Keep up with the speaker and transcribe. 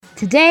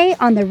Today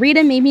on the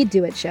Rita Made Me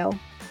Do It show.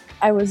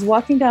 I was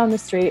walking down the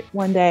street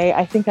one day.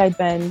 I think I'd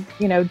been,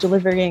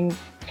 delivering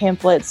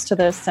pamphlets to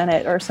the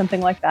Senate or something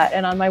like that.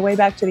 And on my way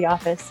back to the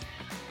office,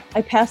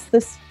 I passed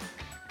this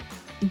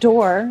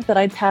door that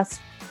I'd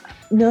passed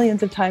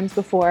millions of times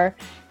before.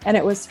 And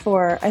it was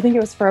for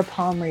a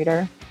palm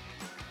reader.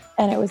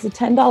 And it was a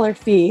 $10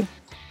 fee.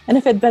 And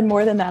if it had been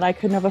more than that, I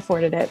couldn't have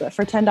afforded it. But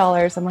for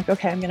 $10, I'm like,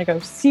 okay, I'm going to go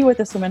see what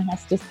this woman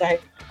has to say.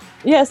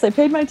 Yes, I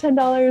paid my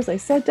 $10. I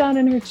sat down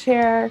in her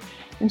chair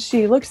and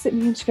she looks at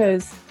me and she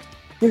goes,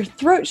 "Your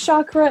throat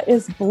chakra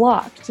is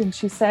blocked." And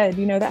she said,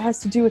 that has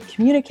to do with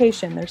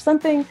communication. There's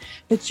something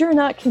that you're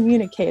not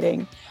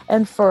communicating.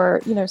 And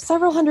for,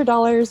 several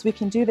 $100s, we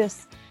can do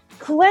this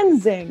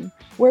cleansing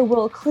where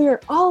we'll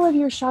clear all of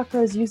your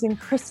chakras using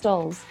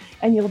crystals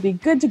and you'll be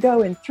good to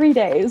go in 3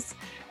 days.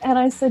 And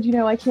I said,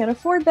 I can't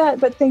afford that,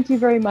 but thank you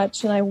very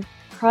much. And I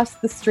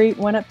crossed the street,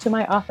 went up to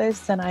my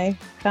office, and I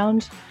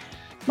found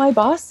my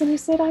boss and he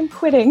said, "I'm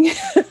quitting."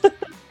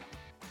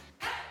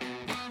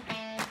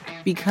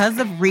 Because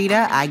of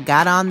Rita, I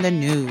got on the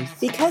news.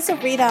 Because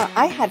of Rita,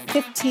 I had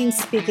 15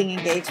 speaking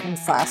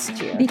engagements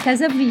last year. Because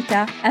of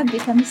Rita, I've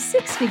become a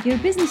six-figure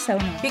business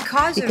owner.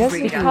 Because of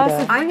Rita,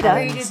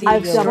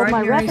 I've doubled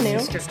my revenue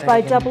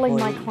by doubling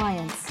my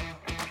clients.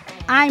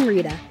 I'm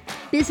Rita,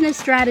 business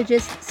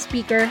strategist,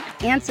 speaker,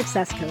 and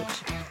success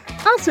coach.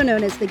 Also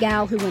known as the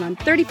gal who went on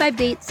 35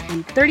 dates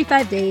in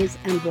 35 days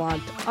and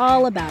blogged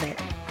all about it.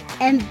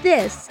 And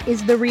this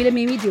is the Rita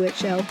Made Me Do It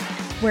show,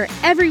 where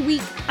every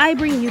week I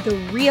bring you the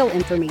real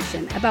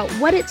information about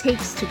what it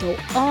takes to go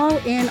all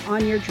in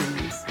on your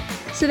dreams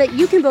so that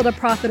you can build a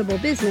profitable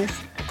business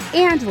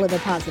and live a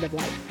positive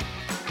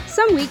life.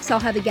 Some weeks I'll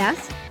have a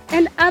guest,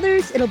 and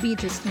others it'll be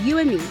just you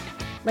and me,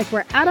 like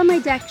we're out on my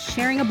deck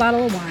sharing a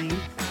bottle of wine.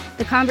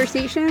 The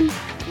conversation,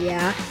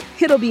 yeah,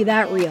 it'll be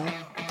that real.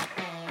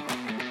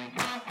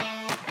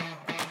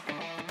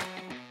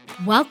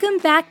 Welcome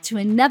back to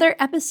another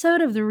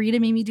episode of the Rita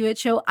Made Me Do It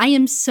show. I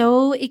am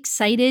so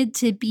excited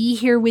to be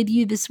here with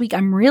you this week.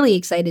 I'm really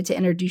excited to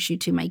introduce you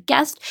to my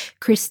guest,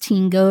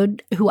 Kristine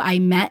Goad, who I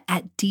met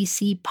at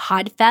DC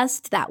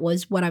Podfest. That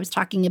was what I was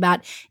talking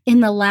about in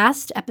the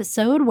last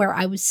episode, where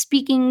I was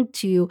speaking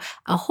to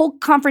a whole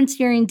conference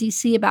here in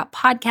DC about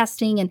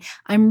podcasting. And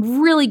I'm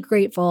really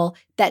grateful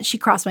that she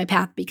crossed my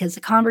path, because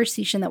the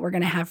conversation that we're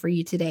going to have for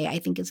you today, I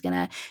think, is going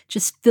to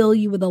just fill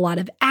you with a lot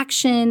of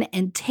action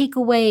and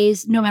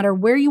takeaways, no matter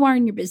where you are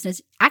in your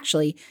business,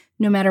 actually,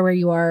 no matter where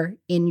you are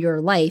in your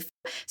life.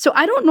 So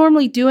I don't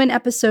normally do an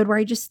episode where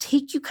I just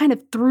take you kind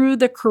of through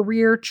the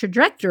career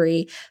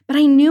trajectory, but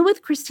I knew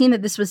with Kristine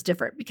that this was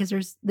different because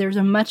there's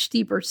a much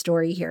deeper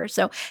story here.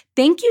 So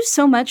thank you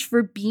so much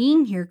for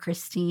being here,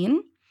 Kristine.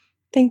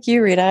 Thank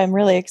you, Rita. I'm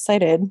really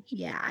excited.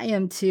 Yeah, I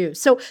am too.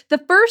 So the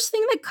first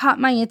thing that caught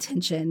my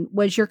attention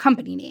was your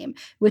company name,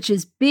 which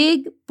is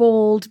Big,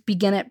 Bold,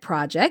 Begin It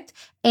Project.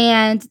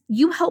 And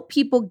you help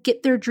people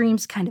get their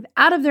dreams kind of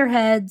out of their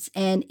heads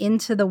and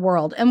into the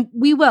world. And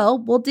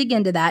we'll dig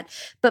into that.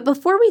 But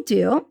before we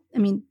do,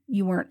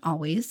 you weren't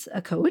always a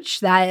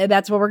coach.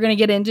 That's what we're going to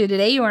get into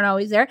today. You weren't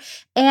always there.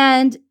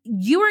 And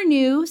you are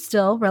new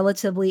still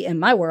relatively in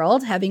my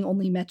world, having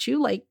only met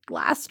you like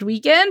last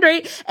weekend,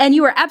 right? And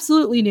you are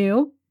absolutely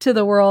new to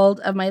the world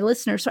of my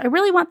listeners. So I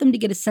really want them to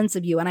get a sense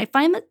of you. And I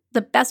find that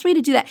the best way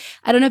to do that,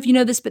 I don't know if you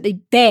know this, but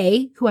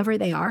they whoever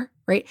they are,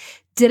 right,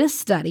 did a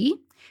study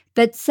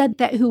that said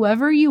that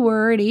whoever you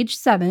were at age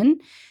 7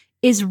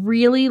 is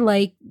really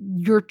like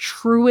your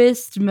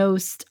truest,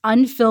 most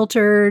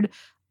unfiltered,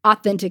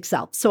 authentic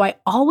self. So I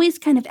always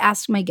kind of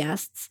ask my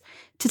guests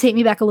to take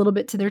me back a little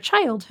bit to their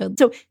childhood.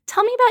 So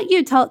tell me about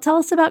you. Tell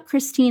us about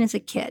Kristine as a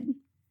kid.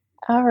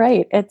 All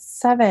right. At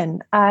 7,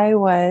 I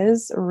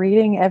was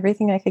reading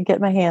everything I could get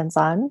my hands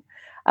on.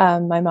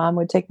 My mom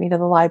would take me to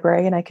the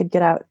library and I could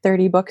get out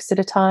 30 books at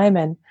a time,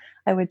 and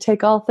I would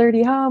take all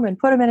 30 home and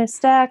put them in a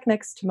stack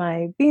next to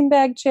my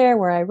beanbag chair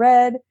where I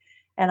read,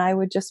 and I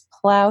would just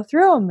plow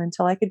through them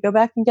until I could go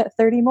back and get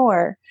 30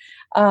 more.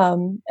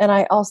 And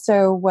I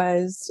also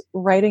was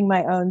writing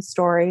my own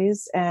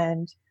stories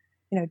and,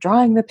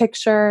 drawing the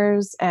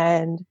pictures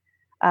and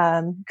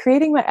I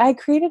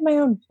created my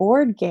own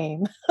board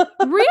game.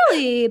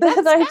 Really?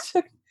 that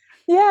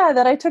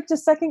I took to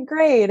 2nd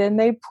grade, and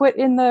they put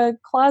in the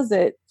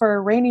closet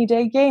for rainy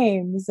day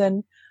games.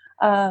 And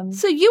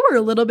so you were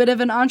a little bit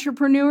of an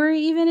entrepreneur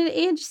even at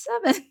age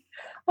 7.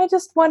 I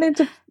just wanted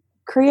to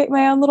create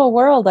my own little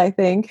world, I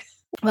think.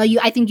 Well,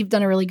 I think you've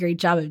done a really great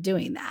job of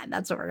doing that.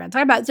 That's what we're going to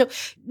talk about. So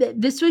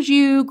this was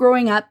you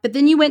growing up, but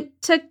then you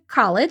went to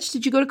college.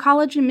 Did you go to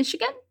college in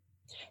Michigan?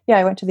 Yeah,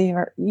 I went to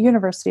the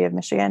University of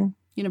Michigan.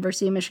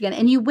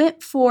 And you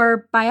went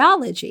for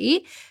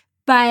biology,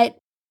 but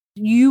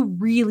you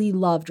really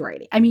loved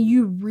writing.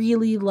 You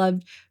really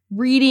loved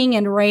reading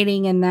and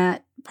writing and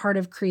that part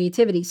of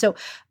creativity. So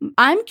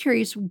I'm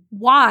curious,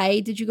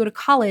 why did you go to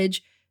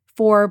college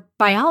for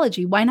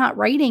biology? Why not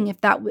writing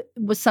if that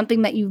was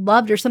something that you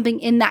loved, or something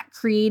in that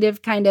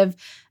creative kind of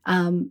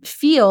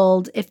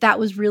field, if that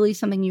was really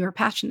something you were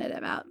passionate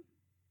about?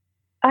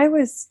 I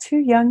was too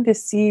young to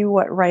see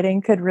what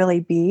writing could really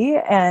be.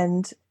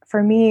 And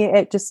for me,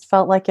 it just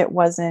felt like it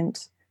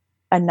wasn't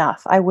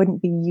enough. I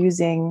wouldn't be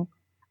using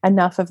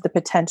enough of the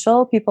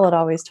potential people had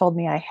always told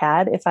me I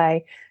had if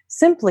I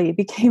simply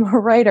became a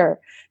writer.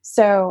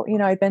 So,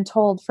 I'd been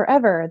told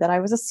forever that I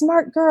was a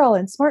smart girl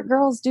and smart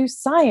girls do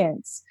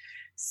science.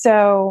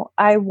 So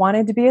I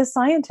wanted to be a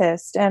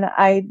scientist, and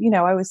I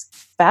was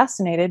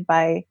fascinated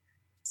by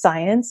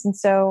science. And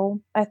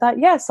so I thought,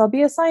 yes, I'll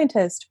be a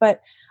scientist,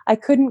 but I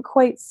couldn't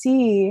quite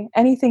see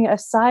anything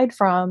aside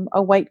from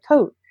a white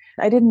coat.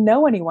 I didn't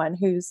know anyone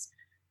whose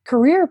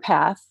career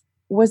path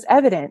was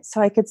evident. So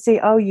I could say,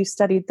 oh, you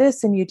studied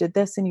this and you did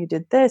this and you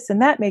did this,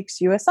 and that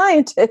makes you a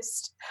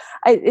scientist.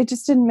 It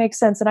just didn't make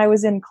sense. And I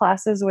was in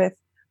classes with,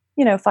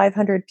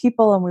 500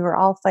 people, and we were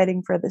all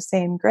fighting for the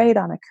same grade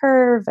on a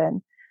curve.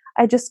 And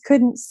I just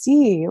couldn't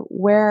see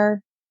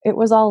where it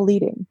was all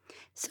leading.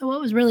 So what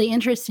was really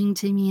interesting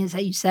to me is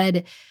that you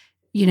said,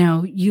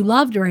 you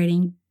loved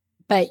writing,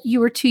 but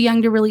you were too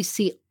young to really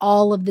see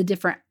all of the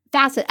different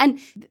facets, and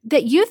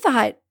that you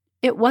thought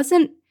it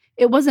wasn't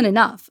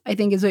enough, I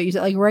think is what you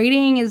said. Like,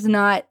 writing is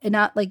not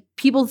enough. Like,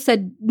 people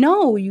said,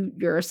 no,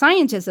 you're a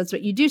scientist. That's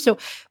what you do. So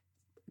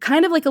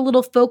kind of like a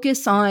little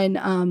focus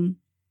on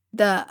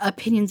the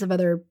opinions of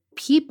other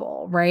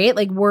people, right?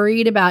 Like,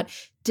 worried about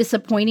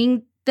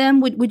disappointing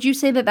them. Would you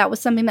say that was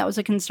something that was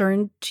a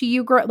concern to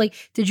you?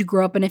 Did you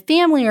grow up in a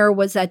family, or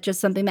was that just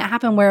something that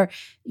happened where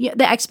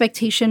the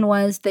expectation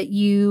was that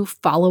you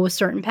follow a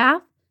certain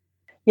path?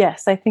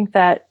 Yes, I think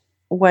that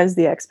was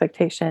the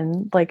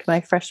expectation. Like, my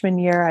freshman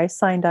year, I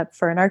signed up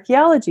for an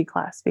archaeology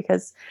class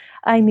because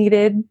I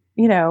needed,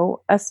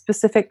 a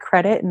specific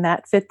credit, and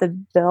that fit the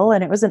bill.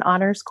 And it was an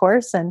honors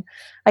course. And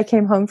I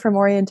came home from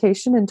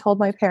orientation and told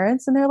my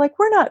parents, and they're like,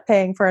 we're not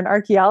paying for an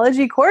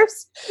archaeology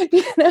course,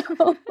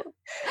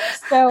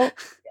 So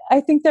I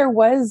think there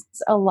was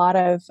a lot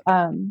of,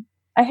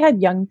 I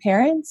had young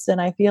parents, and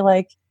I feel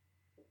like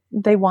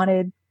they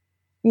wanted,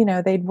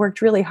 they'd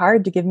worked really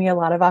hard to give me a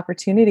lot of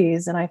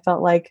opportunities. And I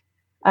felt like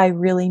I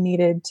really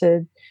needed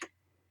to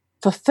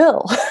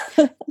fulfill.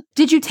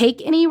 Did you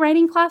take any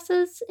writing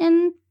classes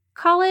in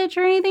college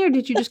or anything, or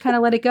did you just kind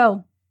of let it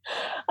go?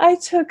 I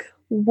took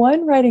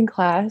one writing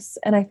class,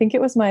 and I think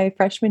it was my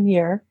freshman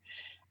year,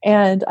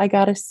 and I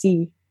got a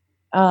C.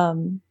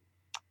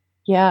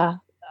 Yeah.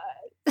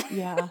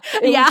 Yeah.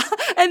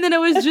 And then it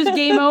was just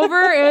game over.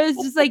 It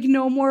was just like,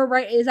 no more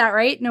is that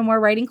right? No more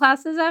writing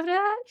classes after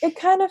that? It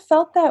kind of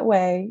felt that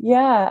way.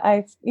 Yeah.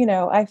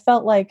 I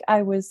felt like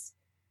I was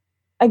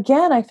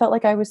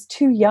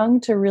too young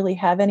to really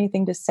have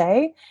anything to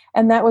say.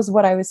 And that was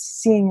what I was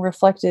seeing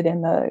reflected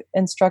in the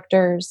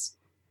instructor's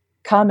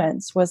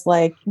comments, was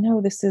like,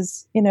 no, this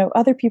is,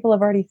 other people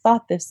have already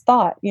thought this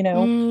thought,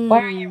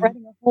 why are you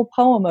writing a whole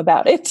poem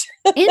about it?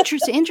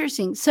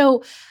 Interesting.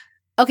 So,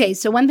 okay.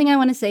 So one thing I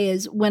want to say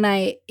is, when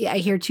I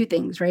hear two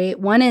things, right?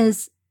 One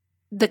is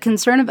the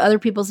concern of other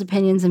people's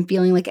opinions and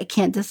feeling like I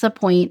can't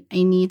disappoint.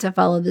 I need to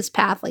follow this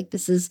path. Like,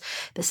 this is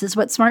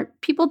what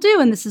smart people do,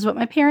 and this is what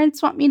my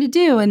parents want me to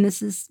do, and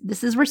this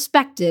is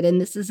respected,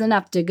 and this is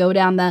enough to go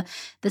down the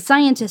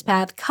scientist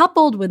path,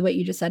 coupled with what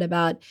you just said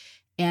about,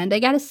 and I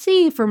got a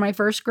C for my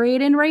first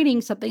grade in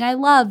writing, something I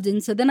loved.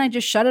 And so then I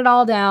just shut it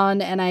all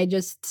down, and I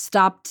just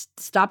stopped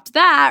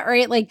that,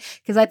 right? Like,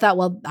 because I thought,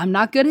 well, I'm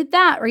not good at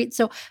that, right?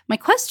 So my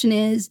question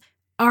is,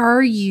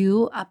 are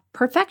you a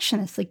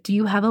perfectionist? Like, do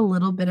you have a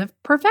little bit of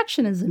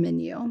perfectionism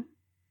in you?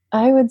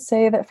 I would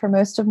say that for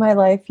most of my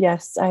life,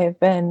 yes, I have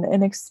been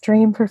an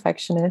extreme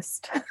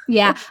perfectionist.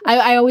 Yeah.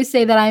 I always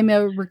say that I'm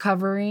a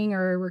recovered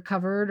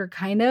or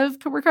kind of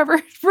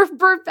recovered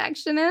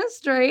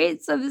perfectionist,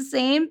 right? So the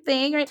same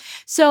thing, right?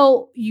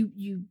 So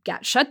you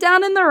got shut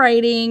down in the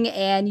writing,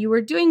 and you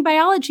were doing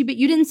biology, but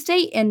you didn't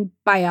stay in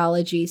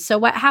biology. So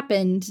what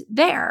happened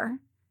there?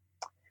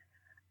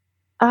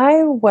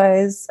 I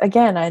was,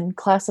 again, in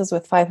classes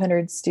with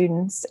 500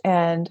 students,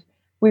 and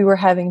we were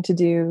having to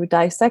do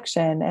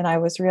dissection. And I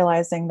was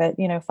realizing that,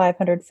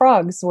 500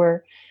 frogs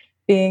were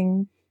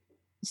being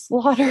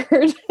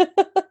slaughtered.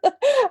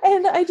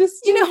 And I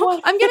just,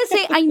 I'm going to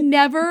say I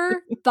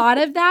never thought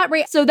of that,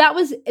 right? So that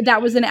was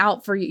an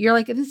out for you. You're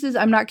like,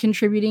 I'm not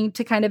contributing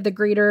to kind of the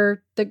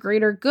greater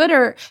good,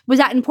 or was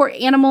that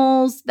important?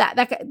 Animals,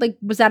 that like,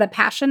 was that a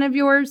passion of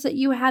yours that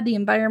you had, the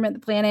environment, the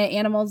planet,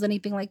 animals,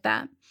 anything like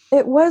that?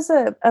 It was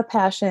a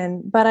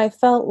passion, but I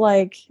felt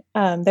like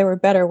there were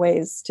better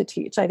ways to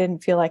teach. I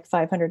didn't feel like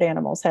 500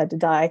 animals had to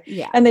die.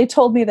 Yeah. And they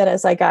told me that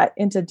as I got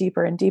into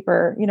deeper and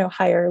deeper,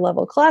 higher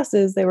level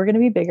classes, they were going to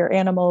be bigger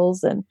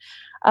animals. And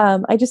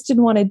I just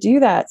didn't want to do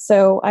that.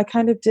 So I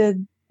kind of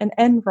did an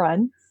end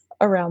run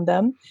around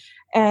them.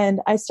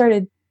 And I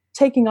started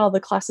taking all the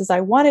classes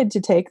I wanted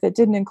to take that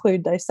didn't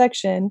include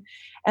dissection.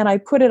 And I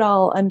put it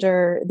all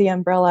under the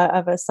umbrella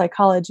of a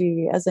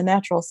psychology as a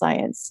natural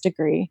science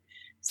degree,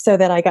 so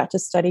that I got to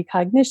study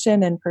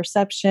cognition and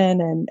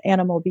perception and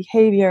animal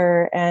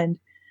behavior, and,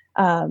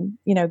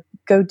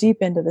 go deep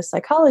into the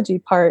psychology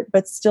part,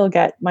 but still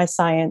get my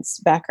science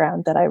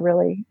background that I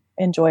really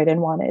enjoyed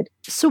and wanted.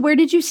 So where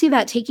did you see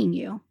that taking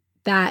you?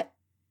 That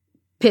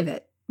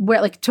pivot?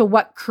 Where, like, to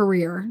what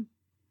career?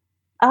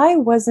 I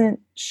wasn't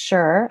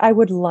sure. I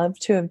would love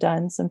to have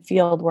done some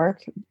field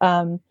work.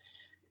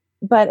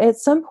 But at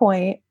some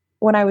point,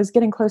 when I was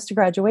getting close to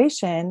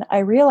graduation, I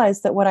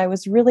realized that what I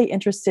was really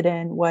interested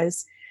in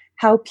was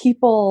how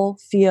people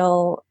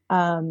feel.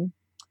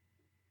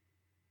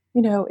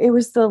 It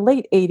was the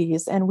late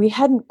 80s, and we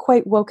hadn't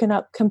quite woken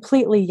up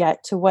completely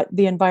yet to what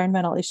the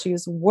environmental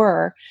issues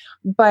were.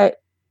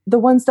 But the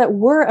ones that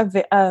were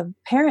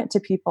apparent to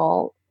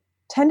people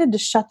tended to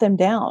shut them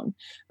down.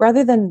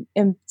 Rather than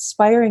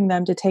inspiring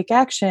them to take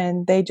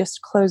action, they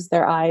just closed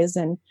their eyes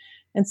and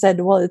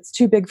said, well, it's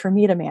too big for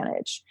me to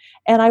manage.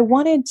 And I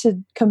wanted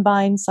to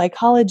combine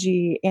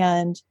psychology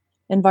and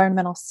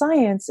environmental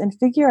science and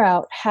figure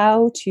out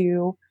how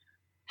to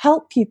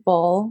help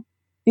people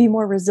be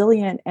more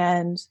resilient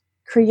and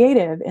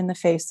creative in the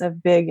face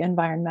of big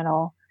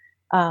environmental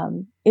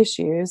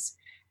issues.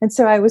 And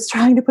so I was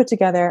trying to put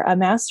together a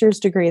master's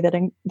degree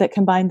that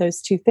combined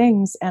those two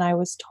things. And I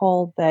was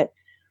told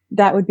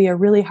that would be a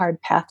really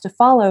hard path to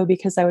follow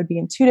because I would be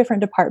in two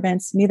different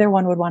departments. Neither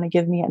one would want to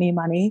give me any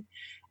money,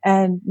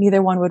 and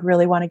neither one would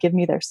really want to give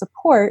me their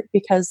support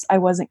because I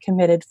wasn't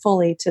committed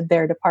fully to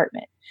their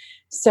department.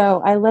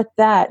 So I let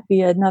that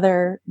be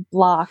another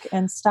block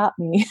and stop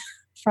me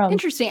from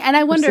Interesting. And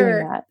I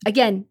wonder,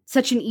 again,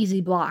 such an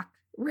easy block,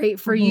 right?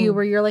 For you,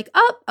 where you're like,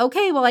 oh,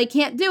 okay, well, I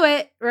can't do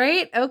it,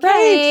 right?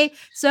 Okay. Right.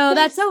 So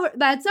that's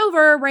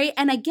over, right?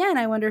 And again,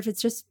 I wonder if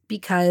it's just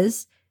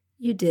because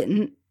you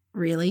didn't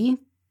really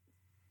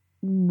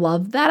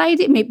love that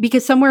idea. Maybe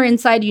because somewhere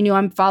inside you knew,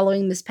 I'm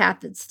following this path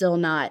that's still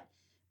not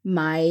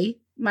my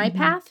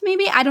path,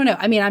 maybe. I don't know.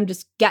 I mean, I'm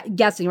just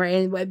guessing,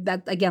 right? And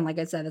that, again, like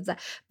I said, it's that.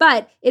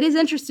 But it is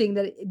interesting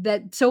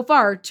that so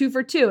far, 2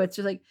 for 2, it's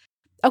just like,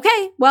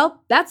 okay,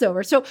 well, that's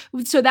over. So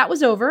that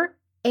was over.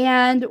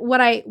 And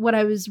what I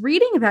was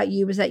reading about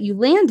you was that you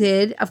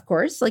landed, of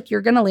course, like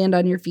you're going to land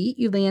on your feet.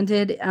 You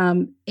landed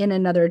in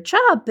another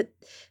job,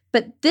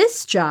 but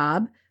this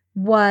job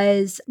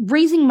was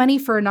raising money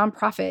for a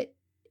nonprofit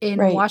in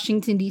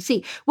Washington,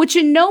 D.C., which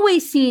in no way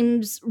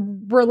seems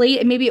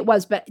related. Maybe it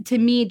was, but to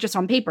me, just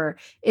on paper,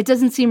 it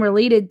doesn't seem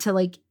related to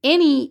like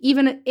any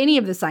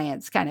of the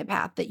science kind of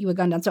path that you had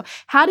gone down. So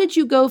how did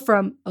you go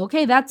from,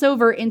 okay, that's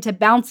over, into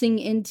bouncing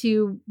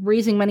into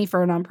raising money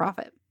for a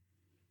nonprofit?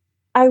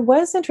 I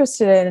was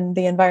interested in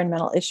the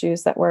environmental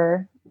issues that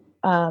were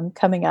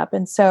coming up.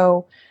 And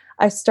so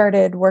I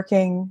started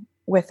working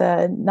with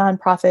a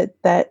nonprofit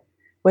that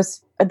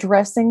was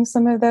addressing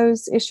some of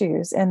those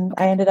issues. And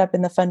I ended up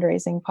in the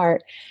fundraising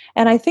part.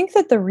 And I think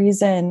that the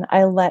reason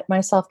I let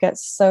myself get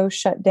so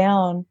shut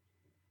down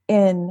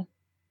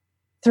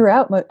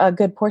throughout a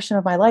good portion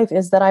of my life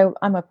is that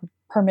I'm a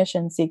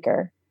permission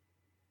seeker.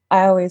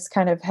 I always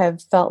kind of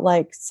have felt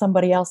like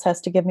somebody else has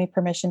to give me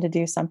permission to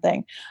do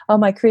something. Oh,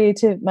 my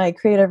creative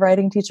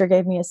writing teacher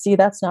gave me a C.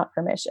 That's not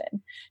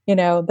permission.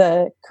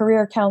 The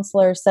career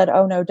counselor said,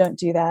 oh no, don't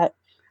do that.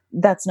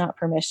 That's not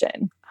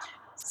permission.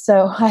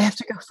 So I have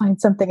to go find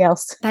something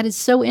else. That is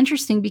so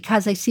interesting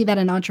because I see that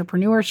in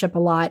entrepreneurship a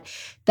lot,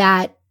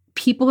 that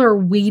people are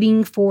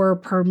waiting for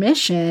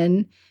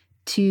permission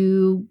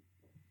to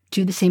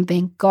do the same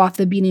thing, go off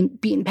the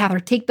beaten path, or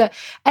take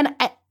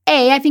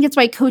I think it's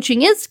why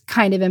coaching is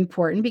kind of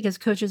important, because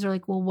coaches are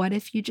like, well, what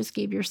if you just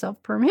gave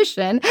yourself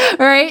permission,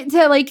 right,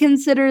 to like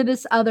consider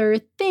this other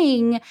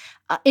thing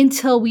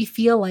until we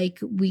feel like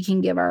we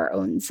can give our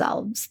own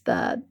selves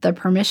the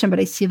permission. But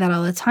I see that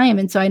all the time.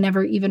 And so I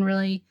never even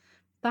really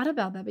thought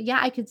about that. But yeah,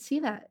 I could see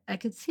that. I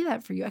could see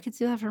that for you. I could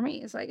see that for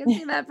me. So I could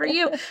see that for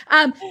you.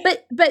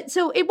 But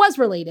so it was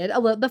related.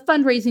 The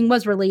fundraising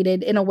was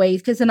related in a way,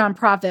 because the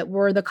nonprofit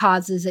were the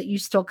causes that you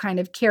still kind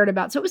of cared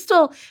about. So it was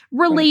still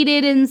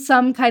related in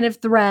some kind of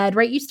thread,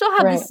 right? You still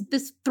have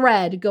this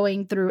thread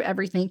going through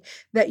everything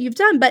that you've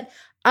done. But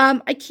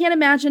I can't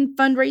imagine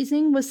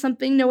fundraising was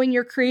something, knowing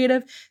your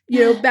creative,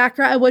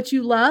 background, what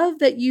you love,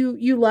 that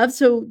you love.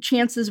 So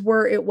chances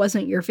were it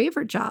wasn't your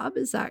favorite job.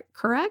 Is that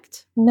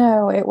correct?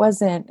 No, it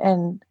wasn't.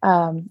 And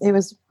it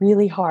was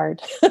really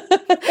hard.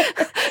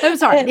 It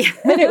was hard.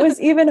 and it was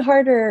even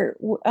harder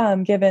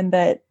given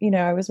that,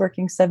 I was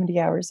working 70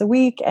 hours a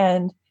week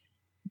and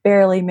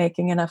barely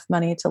making enough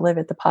money to live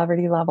at the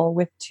poverty level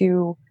with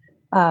 2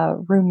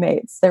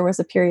 roommates. There was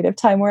a period of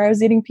time where I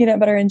was eating peanut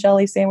butter and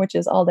jelly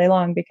sandwiches all day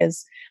long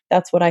because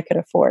that's what I could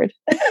afford.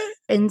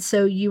 And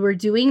so you were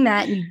doing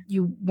that and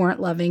you weren't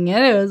loving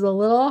it. It was a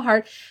little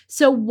hard.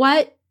 So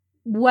what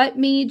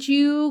made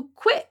you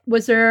quit?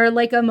 Was there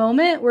like a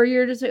moment where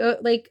you're just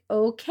like,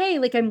 okay,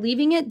 like I'm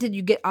leaving it? Did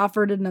you get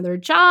offered another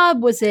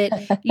job? Was it,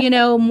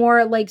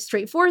 more like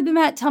straightforward than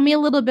that? Tell me a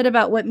little bit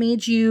about what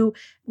made you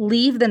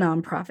leave the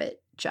nonprofit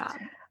job.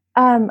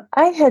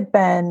 I had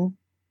been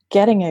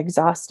getting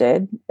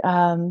exhausted.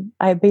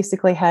 I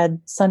basically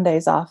had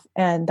Sundays off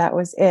and that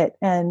was it.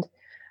 And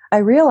I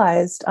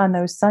realized on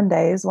those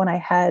Sundays, when I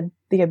had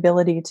the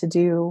ability to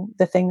do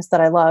the things that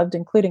I loved,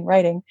 including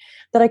writing,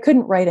 that I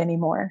couldn't write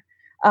anymore.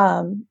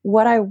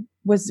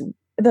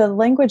 the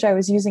language I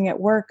was using at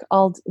work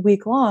all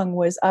week long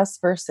was us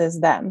versus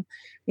them.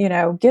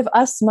 Give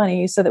us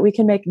money so that we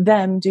can make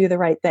them do the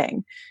right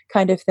thing,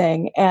 kind of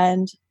thing.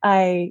 And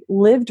I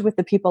lived with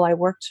the people I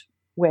worked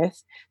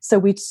with. So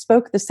we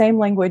spoke the same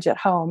language at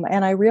home.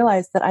 And I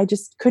realized that I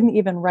just couldn't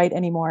even write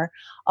anymore.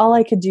 All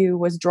I could do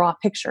was draw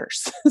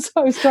pictures. So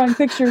I was drawing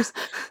pictures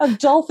of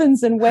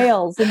dolphins and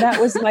whales. And that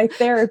was my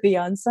therapy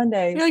on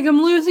Sundays. You're like,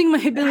 I'm losing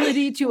my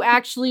ability to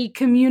actually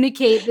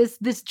communicate.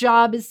 This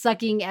job is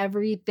sucking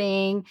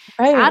everything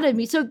out of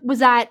me. So was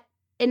that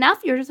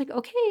enough? You're just like,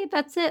 okay,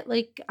 that's it.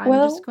 Like, I'm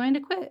just going to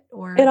quit.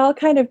 Or it all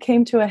kind of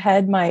came to a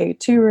head. My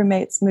 2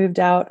 roommates moved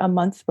out a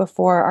month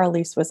before our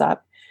lease was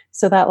up.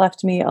 So that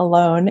left me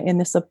alone in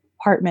this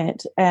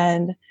apartment.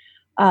 And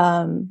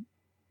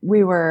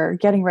we were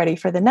getting ready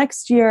for the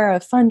next year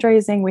of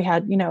fundraising. We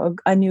had,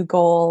 a new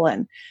goal.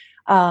 And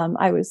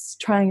I was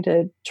trying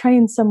to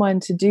train someone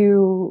to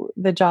do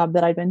the job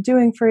that I'd been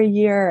doing for a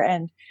year.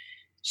 And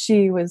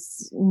she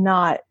was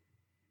not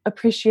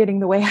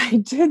appreciating the way I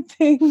did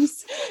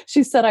things.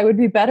 She said I would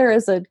be better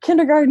as a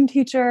kindergarten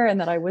teacher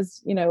and that I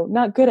was,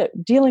 not good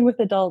at dealing with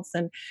adults.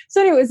 And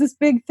so anyway, it was this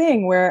big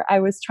thing where I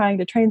was trying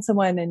to train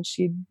someone and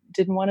she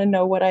didn't want to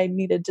know what I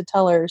needed to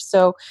tell her.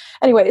 So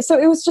anyway, so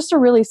it was just a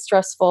really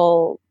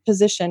stressful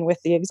position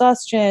with the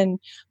exhaustion,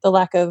 the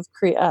lack of,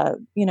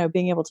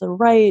 being able to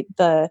write,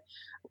 the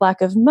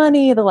lack of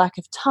money, the lack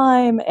of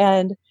time.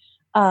 And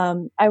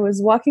I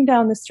was walking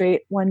down the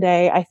street one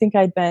day. I think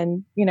I'd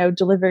been,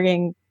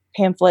 delivering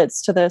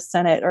pamphlets to the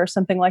Senate or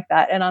something like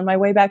that. And on my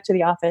way back to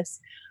the office,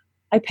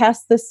 I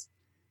passed this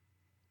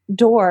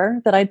door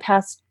that I'd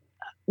passed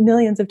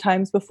millions of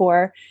times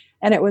before.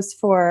 And it was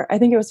I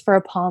think it was for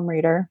a palm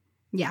reader.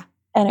 Yeah.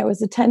 And it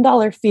was a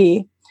 $10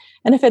 fee.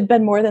 And if it had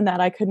been more than that,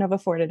 I couldn't have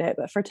afforded it.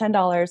 But for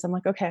 $10, I'm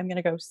like, okay, I'm going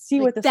to go see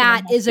what this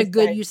that is a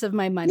good use of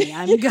my money.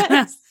 I'm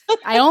gonna.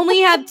 I only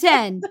have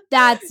 10.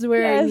 That's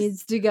where it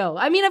needs to go.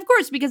 I mean, of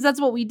course, because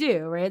that's what we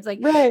do, right? It's like,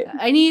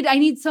 I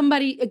need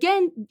somebody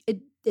again.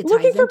 It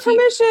looking for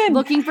permission.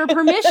 Looking for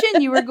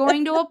permission. You were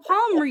going to a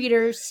palm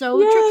reader,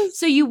 so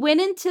so you went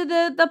into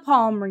the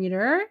palm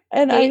reader,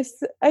 and I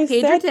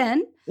paid your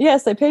 10.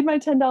 Yes, I paid my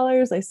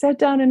 $10. I sat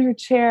down in her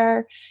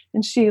chair,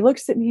 and she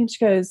looks at me and she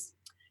goes,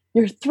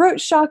 "Your throat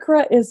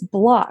chakra is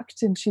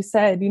blocked." And she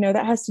said,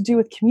 that has to do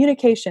with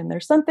communication.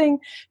 There's something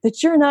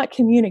that you're not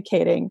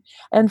communicating,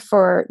 and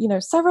for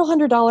several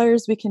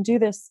 $100s, we can do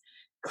this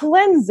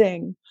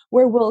cleansing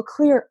where we'll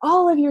clear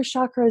all of your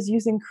chakras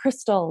using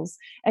crystals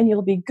and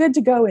you'll be good to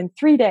go in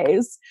 3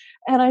 days.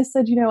 And I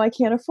said, I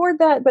can't afford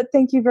that, but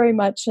thank you very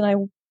much. And I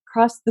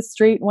crossed the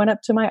street, went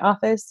up to my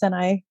office, and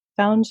I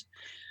found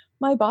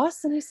my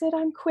boss and I said,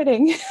 I'm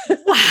quitting.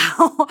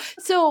 Wow.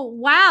 So,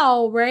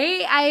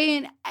 right?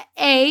 I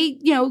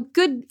mean,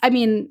 good. I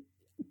mean,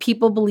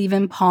 people believe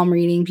in palm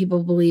reading.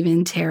 People believe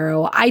in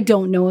tarot. I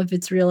don't know if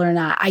it's real or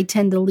not. I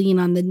tend to lean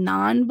on the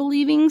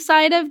non-believing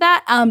side of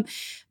that.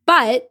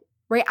 But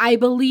right, I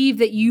believe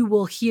that you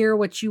will hear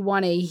what you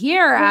want to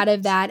hear out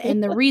of that.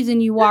 And the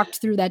reason you walked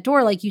through that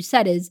door, like you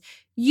said, is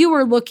you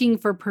were looking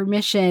for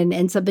permission,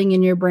 and something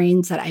in your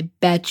brain said, I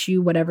bet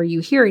you whatever you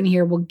hear in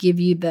here will give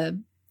you the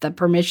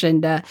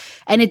permission to,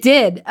 and it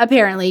did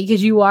apparently,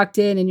 because you walked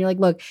in and you're like,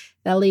 look,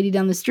 that lady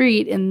down the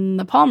street in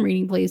the palm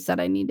reading place said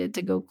I needed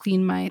to go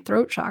clean my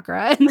throat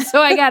chakra. And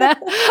so I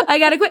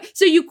gotta quit.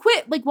 So you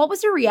quit. Like, what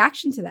was your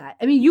reaction to that?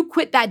 I mean, you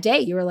quit that day.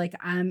 You were like,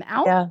 I'm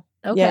out. Yeah.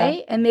 Okay.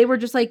 Yeah. And they were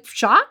just like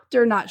shocked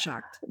or not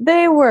shocked?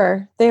 They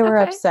were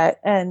upset.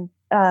 And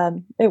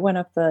it went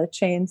up the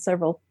chain,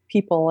 seveal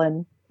people,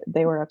 and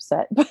they were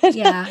upset. But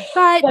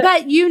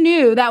but you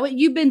knew that what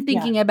you've been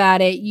thinking about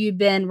it. You've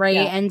been right.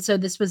 Yeah. And so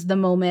this was the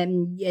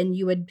moment, and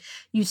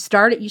you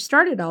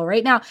started all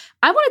right. Now,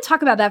 I want to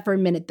talk about that for a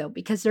minute though,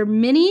 because there are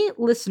many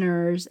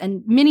listeners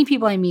and many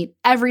people I meet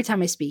every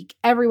time I speak,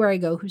 everywhere I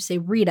go, who say,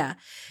 Rita,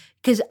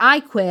 because I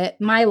quit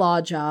my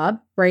law job,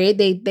 right?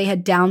 They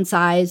had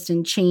downsized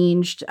and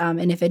changed.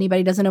 And if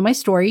anybody doesn't know my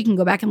story, you can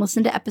go back and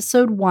listen to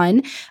episode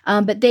 1.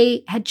 But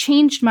they had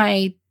changed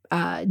my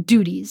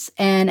duties.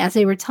 And as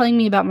they were telling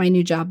me about my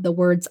new job, the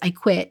words I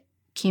quit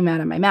came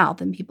out of my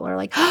mouth. And people are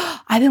like,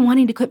 I've been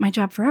wanting to quit my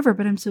job forever,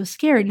 but I'm so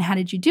scared. And how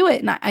did you do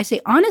it? And I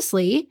say,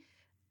 honestly,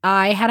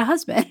 I had a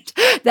husband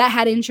that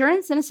had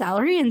insurance and a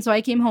salary. And so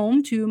I came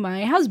home to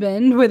my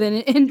husband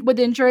with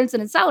insurance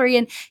and a salary.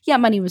 And yeah,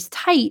 money was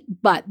tight,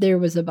 but there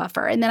was a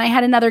buffer. And then I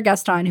had another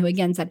guest on who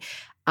again said,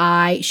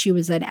 she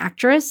was an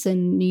actress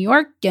in New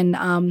York,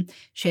 and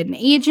she had an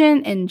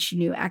agent, and she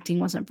knew acting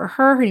wasn't for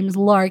her. Her name is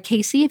Laura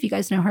Casey. If you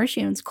guys know her,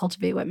 she owns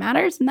Cultivate What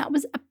Matters. And that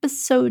was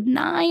episode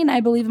 9,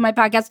 I believe, of my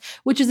podcast,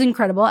 which is an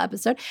incredible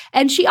episode.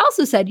 And she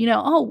also said,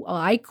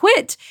 I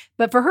quit.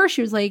 But for her,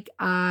 she was like,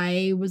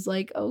 I was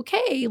like,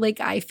 okay,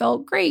 like I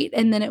felt great.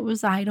 And then it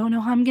was, I don't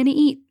know how I'm going to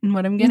eat and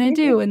what I'm going to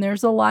do. And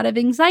there's a lot of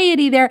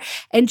anxiety there.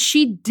 And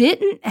she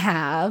didn't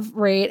have,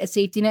 right, a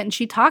safety net. And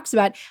she talks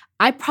about,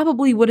 I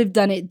probably would have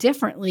done it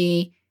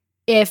differently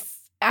if,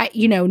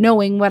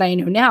 knowing what I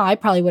know now, I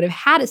probably would have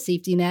had a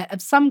safety net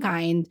of some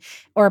kind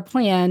or a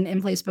plan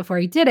in place before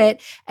I did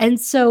it. And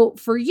so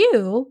for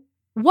you,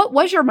 What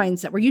was your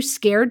mindset? Were you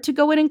scared to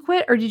go in and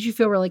quit, or did you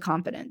feel really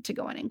confident to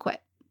go in and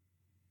quit?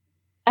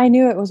 I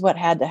knew it was what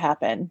had to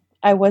happen.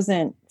 I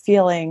wasn't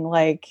feeling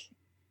like,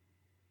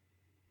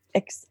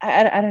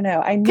 I don't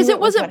know. I knew because it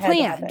was wasn't what had to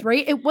planned, happen.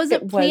 right? It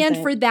wasn't It planned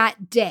wasn't. for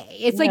that day.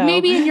 It's like No.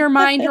 maybe in your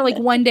mind, you're like,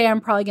 one day I'm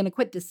probably going to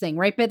quit this thing,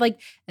 right? But like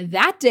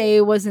that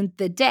day wasn't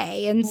the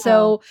day. And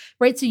so,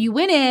 right. So you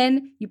went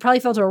in, you probably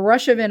felt a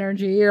rush of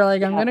energy. You're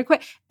like, I'm going to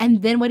quit.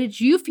 And then what did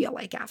you feel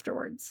like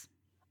afterwards?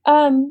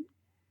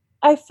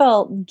 I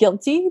felt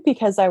guilty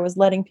because I was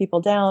letting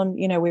people down.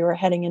 You know, we were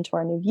heading into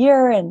our new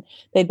year and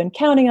they'd been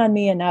counting on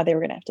me and now they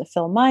were going to have to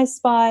fill my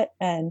spot.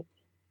 And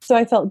so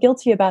I felt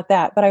guilty about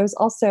that, but I was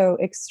also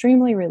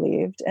extremely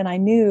relieved. And I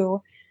knew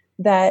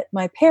that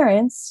my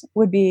parents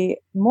would be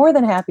more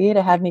than happy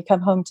to have me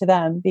come home to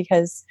them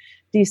because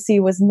DC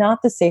was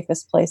not the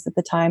safest place at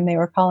the time. They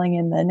were calling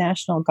in the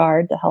National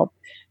Guard to help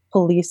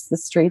police the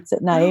streets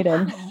at night.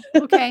 And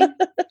okay.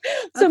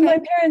 So my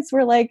parents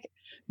were like,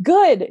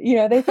 good. You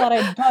know, they thought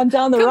I'd gone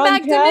down the wrong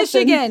path. Come back to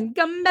Michigan.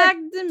 Come back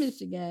to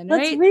Michigan.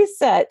 Right? Let's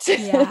reset.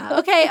 Yeah.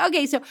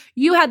 Okay. So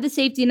you had the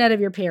safety net of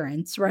your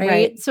parents,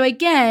 right? So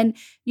again,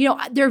 you know,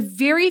 there are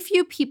very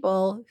few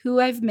people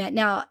who I've met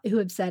now who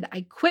have said,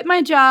 I quit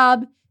my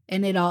job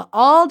and it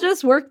all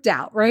just worked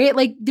out, right?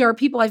 Like there are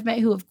people I've met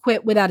who have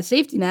quit without a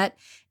safety net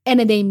and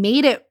then they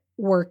made it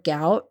work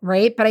out,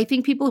 right? But I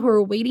think people who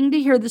are waiting to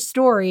hear the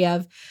story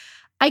of,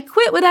 I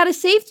quit without a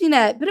safety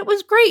net, but it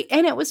was great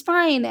and it was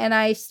fine. And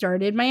I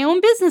started my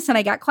own business and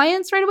I got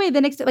clients right away. The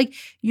next day, like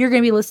you're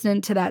going to be listening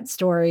to that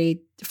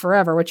story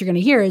forever. What you're going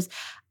to hear is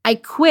I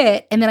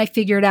quit and then I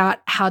figured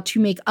out how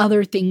to make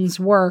other things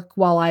work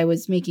while I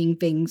was making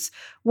things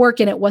work.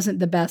 And it wasn't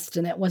the best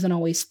and it wasn't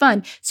always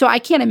fun. So I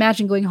can't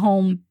imagine going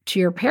home to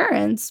your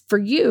parents for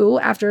you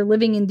after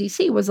living in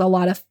DC was a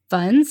lot of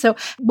fun. So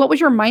what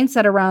was your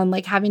mindset around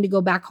like having to go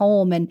back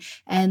home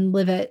and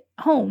live at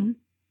home?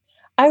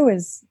 I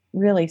was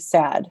really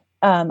sad.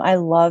 I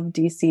love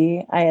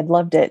DC. I had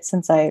loved it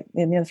since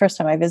the first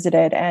time I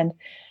visited. And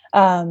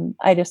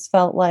I just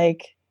felt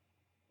like,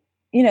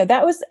 you know,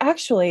 that was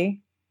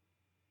actually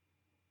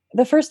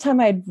the first time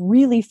I'd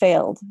really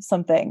failed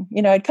something.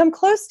 You know, I'd come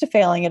close to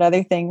failing at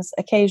other things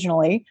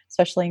occasionally,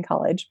 especially in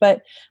college,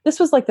 but this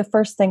was like the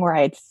first thing where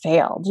I had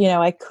failed. You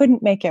know, I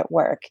couldn't make it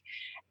work.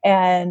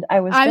 And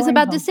I was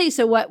about to say,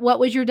 so what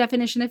was your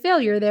definition of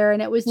failure there?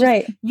 And it was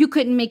just, you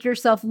couldn't make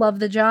yourself love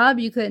the job.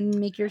 You couldn't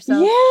make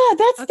yourself. Yeah,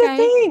 that's the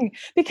thing.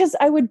 Because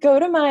I would go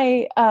to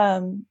my,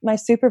 my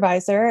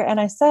supervisor and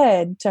I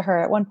said to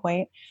her at one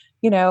point,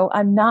 you know,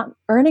 I'm not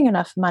earning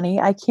enough money.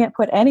 I can't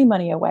put any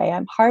money away.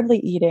 I'm hardly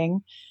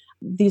eating.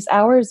 These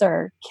hours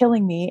are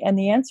killing me. And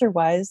the answer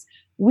was,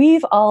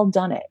 we've all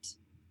done it.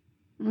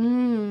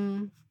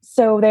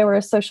 So they were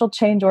a social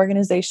change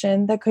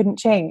organization that couldn't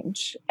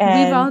change.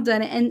 And we've all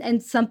done it.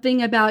 And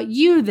something about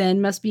you then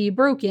must be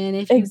broken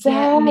if you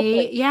can't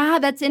make,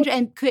 that's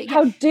interesting.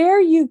 How dare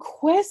you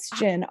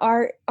question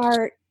our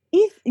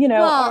you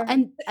know,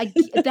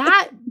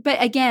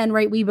 but again,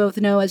 right, we both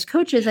know as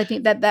coaches, I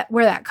think that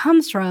where that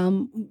comes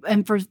from,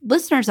 and for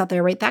listeners out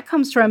there, right, that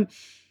comes from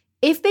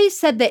if they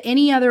said that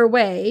any other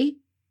way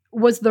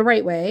was the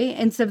right way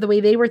instead of the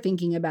way they were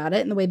thinking about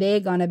it and the way they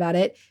had gone about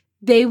it,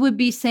 they would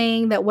be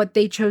saying that what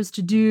they chose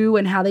to do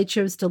and how they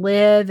chose to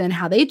live and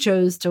how they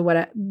chose to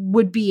what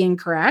would be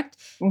incorrect.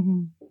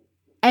 Mm-hmm.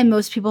 And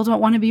most people don't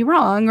want to be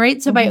wrong,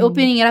 right? So by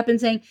opening it up and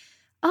saying,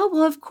 oh,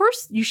 well, of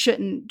course you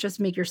shouldn't just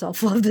make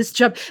yourself love this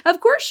job. Of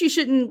course you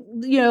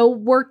shouldn't, you know,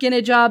 work in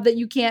a job that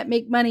you can't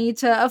make money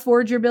to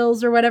afford your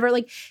bills or whatever.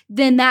 Like,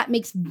 then that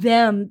makes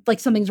them,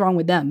 like something's wrong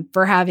with them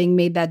for having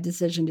made that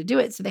decision to do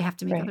it. So they have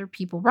to make other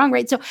people wrong,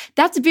 right? So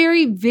that's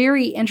very,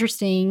 very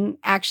interesting,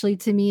 actually,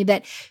 to me,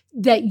 that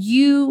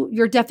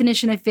your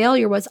definition of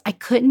failure was I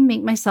couldn't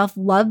make myself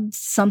love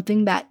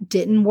something that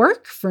didn't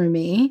work for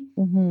me.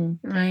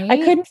 Right? I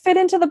couldn't fit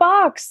into the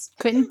box.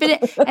 Couldn't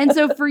fit it. And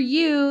so for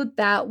you,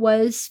 that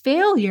was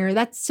failure.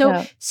 That's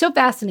so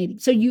fascinating.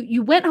 So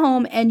you went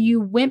home and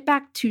you went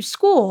back to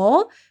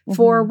school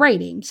for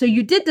writing. So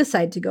you did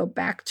decide to go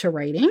back to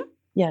writing.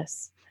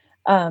 Yes.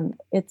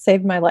 It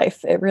saved my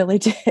life. It really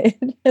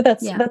did.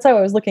 That's how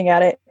I was looking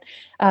at it.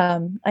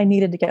 I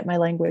needed to get my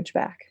language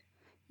back.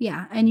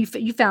 Yeah. And you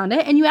found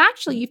it, and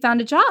you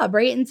found a job,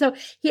 right? And so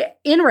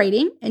in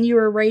writing, and you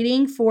were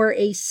writing for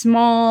a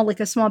small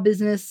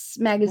business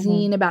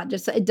magazine about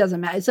just, it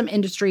doesn't matter, some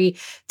industry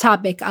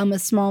topic, a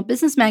small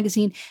business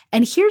magazine.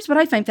 And here's what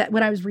I find that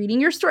when I was reading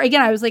your story,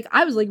 again, I was like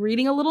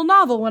reading a little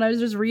novel when I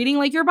was just reading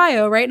like your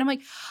bio, right? And I'm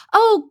like,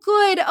 oh,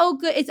 good.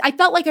 I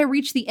felt like I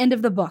reached the end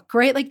of the book,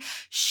 right? Like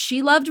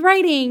she loved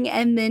writing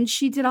and then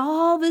she did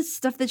all this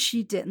stuff that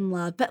she didn't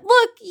love. But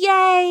look,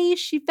 yay,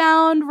 she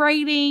found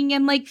writing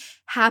and like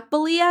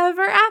happily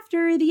ever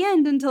after the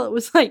end until it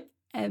was like,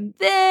 and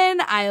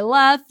then I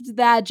left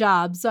that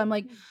job. So I'm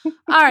like, all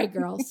right,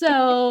 girl.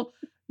 So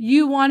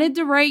you wanted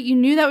to write. You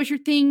knew that was your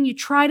thing. You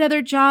tried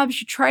other jobs.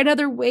 You tried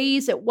other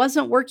ways. It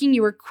wasn't working.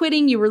 You were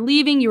quitting. You were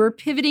leaving. You were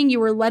pivoting. You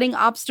were letting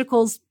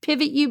obstacles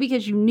pivot you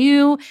because you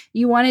knew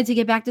you wanted to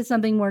get back to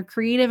something more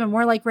creative and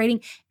more like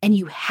writing. And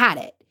you had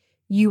it.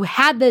 you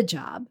had the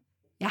job,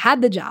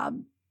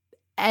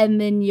 and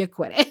then you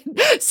quit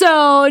it.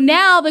 So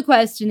now the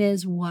question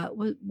is, what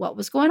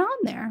was going on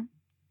there?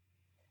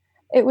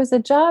 It was a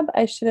job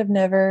I should have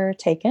never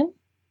taken.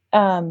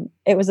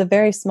 It was a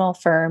very small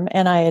firm,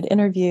 and I had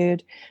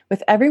interviewed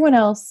with everyone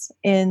else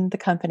in the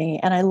company,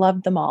 and I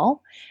loved them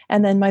all.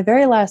 And then my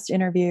very last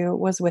interview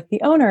was with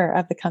the owner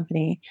of the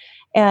company.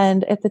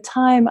 And at the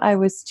time, I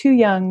was too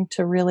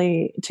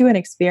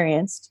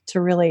inexperienced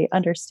to really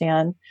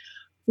understand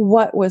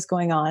what was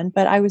going on.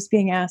 But I was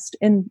being asked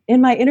in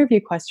my interview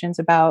questions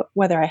about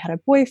whether I had a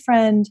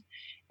boyfriend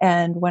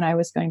and when I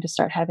was going to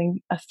start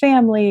having a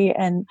family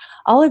and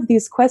all of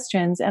these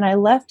questions. And I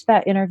left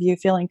that interview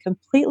feeling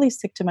completely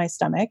sick to my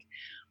stomach.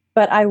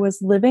 But I was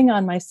sleeping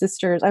on my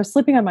sister's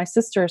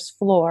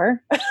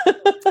floor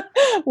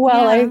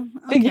while I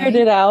figured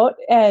it out.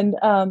 And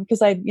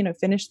because I,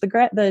 finished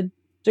the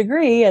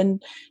degree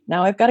and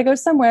now I've got to go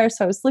somewhere.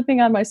 So I was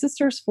sleeping on my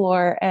sister's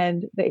floor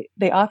and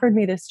they offered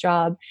me this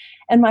job.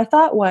 And my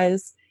thought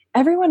was,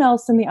 everyone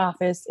else in the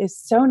office is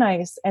so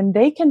nice and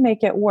they can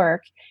make it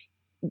work.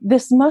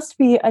 This must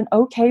be an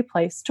okay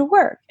place to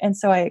work. And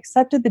so I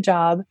accepted the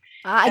job.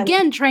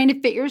 Again, trying to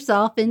fit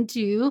yourself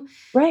into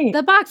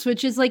the box,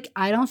 which is like,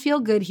 I don't feel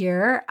good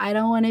here. I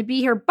don't want to be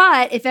here.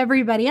 But if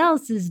everybody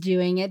else is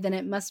doing it, then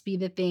it must be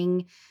the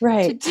thing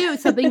to do.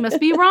 Something must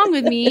be wrong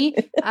with me.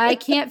 I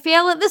can't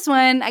fail at this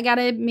one. I got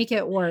to make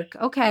it work.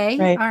 Okay.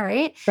 All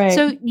right.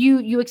 So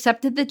you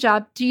accepted the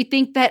job. Do you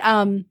think that,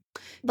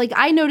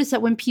 I notice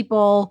that when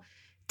people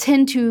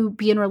tend to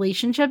be in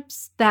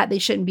relationships that they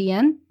shouldn't be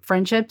in,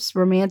 friendships,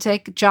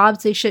 romantic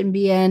jobs they shouldn't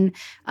be in,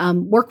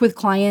 work with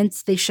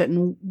clients they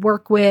shouldn't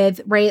work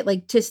with, right?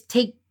 Like just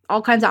take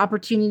all kinds of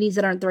opportunities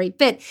that aren't the right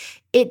fit.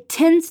 It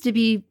tends to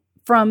be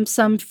from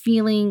some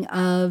feeling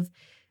of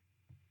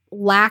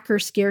lack or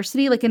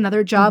scarcity, like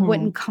another job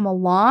wouldn't come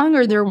along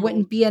or there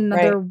wouldn't be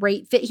another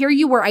right fit. Here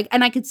you were,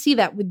 and I could see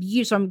that with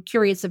you, so I'm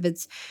curious if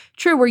it's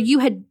true, where you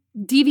had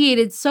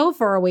deviated so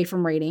far away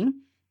from writing,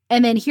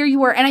 and then here you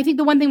were. And I think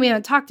the one thing we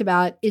haven't talked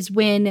about is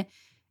when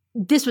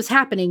this was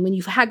happening, when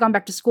you had gone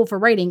back to school for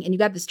writing and you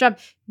got this job,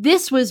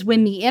 this was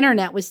when the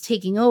internet was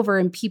taking over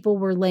and people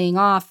were laying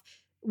off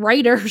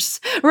writers,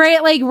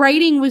 right? Like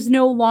writing was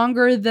no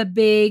longer the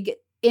big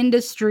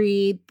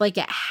industry like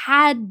it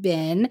had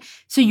been.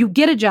 So you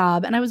get a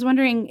job. And I was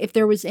wondering if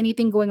there was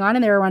anything going on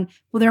in there around,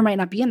 well, there might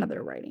not be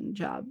another writing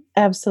job.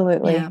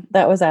 Absolutely. Yeah.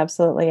 That was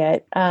absolutely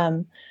it.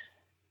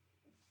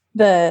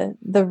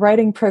 The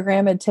writing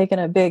program had taken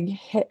a big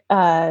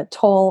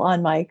toll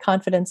on my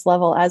confidence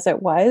level as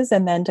it was.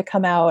 And then to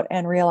come out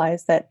and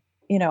realize that,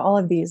 all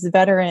of these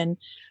veteran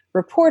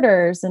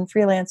reporters and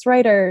freelance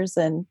writers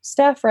and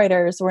staff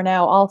writers were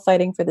now all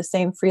fighting for the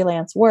same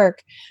freelance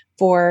work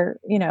for,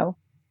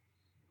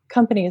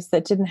 companies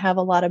that didn't have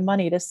a lot of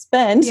money to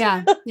spend.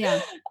 Yeah.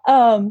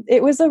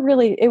 It was a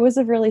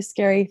really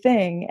scary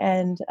thing.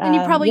 And you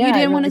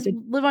didn't want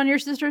to live on your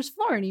sister's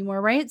floor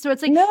anymore, right? So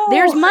it's like,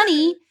 there's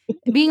money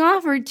being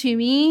offered to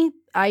me.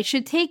 I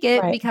should take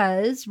it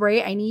because,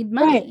 I need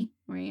money.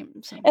 Right.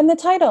 So. And the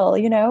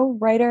title,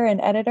 writer and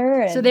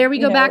editor. And, so there we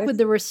go back with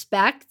the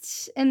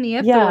respect and the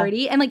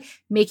authority and like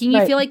making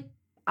you feel like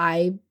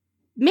I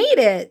made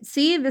it.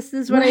 See, this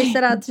is what I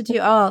set out to do.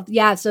 Oh,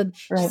 yeah. So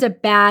just a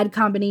bad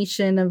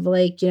combination of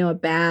a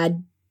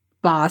bad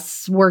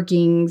boss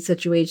working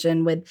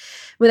situation with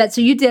that.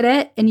 So you did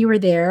it and you were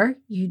there.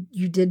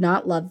 You did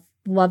not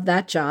love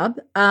that job.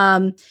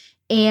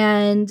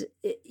 And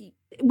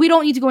we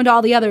don't need to go into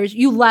all the others.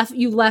 You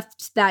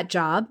left that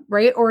job,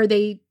 right? Or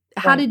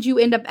how did you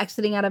end up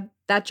exiting out of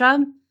that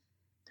job?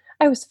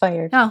 I was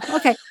fired. Oh,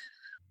 okay.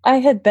 I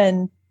had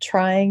been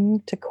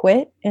trying to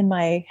quit in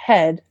my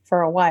head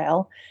for a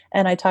while.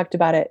 And I talked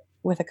about it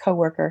with a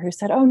coworker who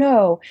said, "Oh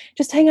no,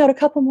 just hang out a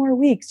couple more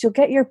weeks. You'll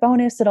get your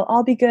bonus. It'll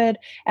all be good.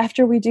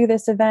 After we do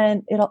this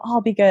event, it'll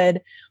all be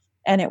good."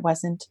 And it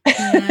wasn't.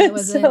 Yeah, it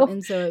wasn't.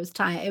 And so it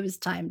was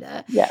time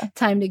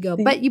to go.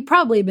 But you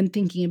probably have been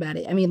thinking about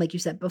it. I mean, like you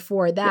said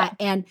before that,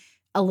 and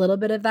a little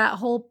bit of that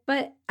whole,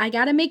 but I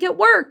got to make it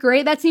work,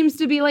 right? That seems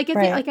to be like,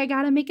 like I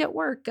got to make it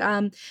work.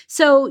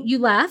 So you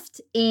left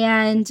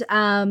and,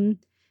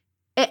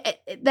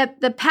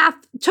 the path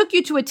took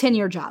you to a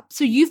 10-year job.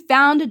 So you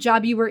found a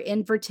job you were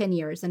in for 10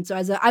 years. And so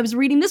as I was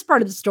reading this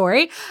part of the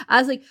story, I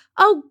was like,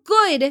 oh,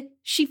 good.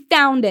 She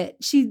found it.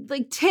 She's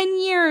like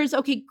 10 years.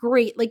 Okay,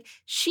 great. Like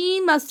she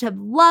must have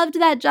loved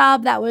that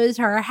job. That was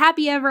her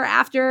happy ever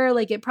after.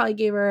 Like it probably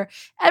gave her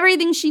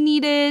everything she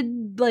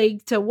needed,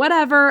 like to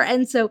whatever.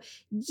 And so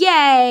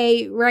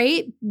yay,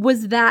 right?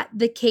 Was that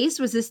the case?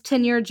 Was this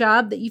 10-year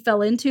job that you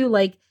fell into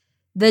like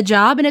the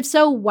job? And if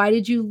so, why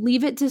did you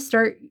leave it to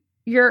start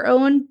your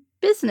own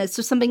business?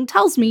 So something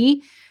tells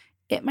me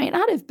it might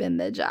not have been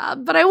the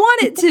job, but I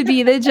want it to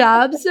be the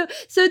job.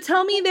 So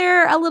tell me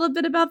there a little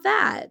bit about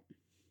that.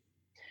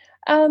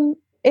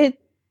 It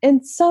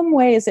in some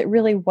ways it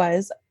really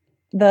was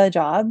the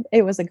job.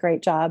 It was a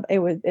great job.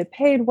 It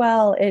paid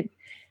well.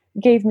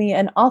 gave me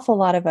an awful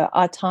lot of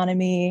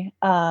autonomy.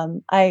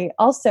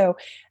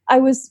 I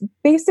was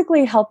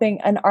basically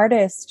helping an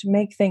artist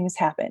make things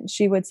happen.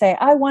 She would say,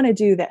 I want to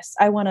do this.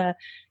 I want to,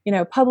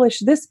 publish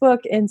this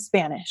book in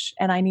Spanish,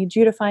 and I need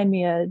you to find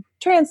me a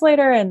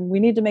translator, and we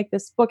need to make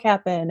this book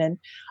happen. And,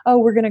 oh,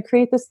 we're going to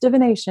create this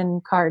divination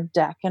card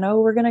deck. And, oh,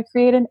 we're going to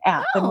create an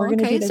app, and we're going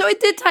to do this. So it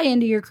did tie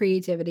into your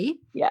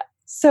creativity. Yeah.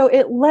 So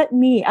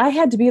I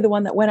had to be the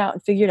one that went out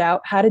and figured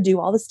out how to do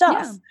all the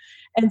stuff. Yeah.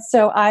 And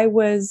so I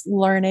was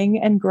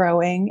learning and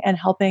growing and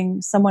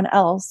helping someone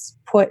else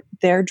put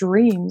their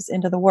dreams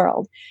into the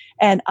world.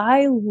 And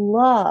I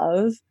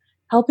love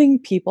helping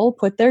people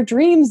put their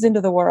dreams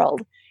into the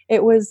world.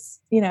 It was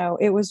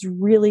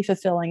really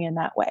fulfilling in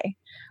that way.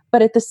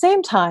 But at the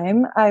same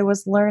time, I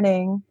was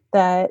learning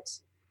that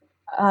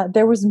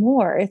there was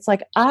more. It's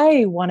like,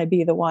 I want to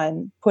be the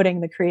one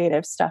putting the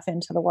creative stuff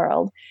into the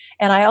world.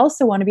 And I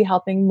also want to be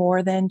helping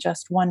more than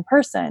just one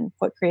person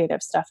put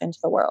creative stuff into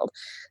the world.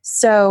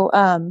 So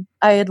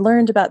I had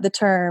learned about the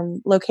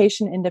term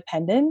location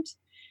independent,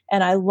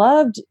 and I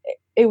loved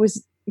it.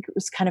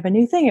 Was kind of a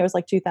new thing. It was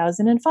like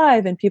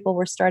 2005, and people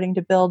were starting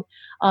to build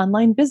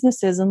online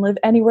businesses and live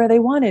anywhere they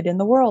wanted in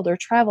the world or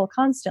travel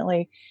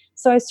constantly.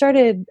 So I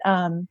started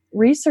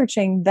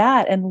researching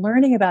that and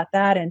learning about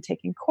that and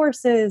taking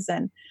courses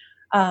and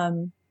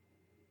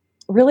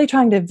really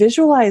trying to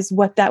visualize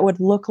what that would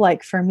look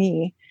like for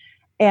me.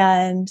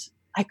 And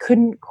I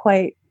couldn't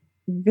quite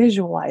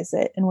visualize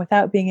it. And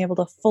without being able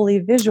to fully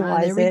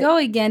visualize it. There we go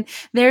again.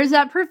 There's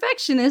that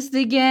perfectionist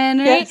again,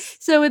 right? Yes.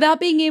 So without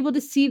being able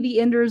to see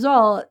the end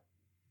result,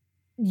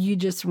 you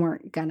just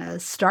weren't gonna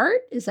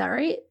start. Is that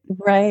right?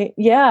 Right.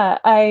 Yeah.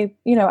 I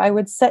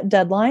would set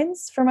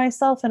deadlines for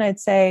myself, and I'd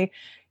say,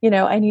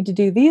 I need to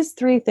do these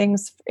 3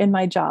 things in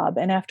my job.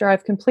 And after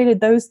I've completed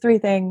those 3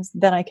 things,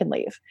 then I can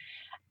leave.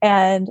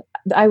 And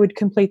I would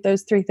complete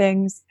those 3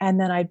 things.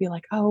 And then I'd be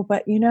like, oh,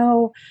 but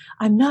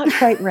I'm not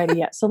quite ready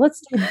yet. So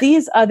let's do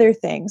these other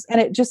things. And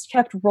it just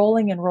kept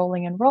rolling and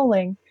rolling and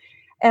rolling.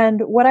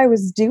 And what I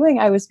was doing,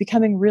 I was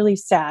becoming really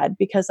sad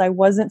because I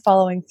wasn't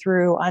following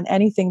through on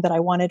anything that I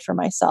wanted for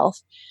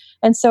myself.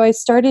 And so I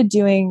started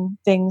doing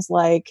things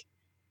like,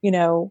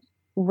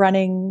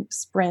 running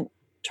sprint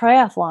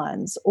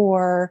triathlons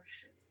or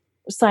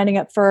signing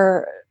up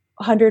for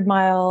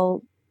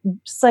 100-mile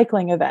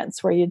cycling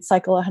events where you'd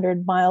cycle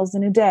 100 miles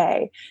in a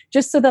day,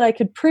 just so that I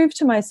could prove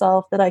to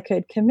myself that I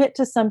could commit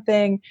to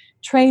something,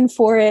 train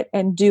for it,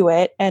 and do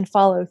it and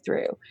follow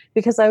through.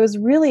 Because I was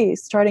really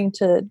starting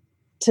to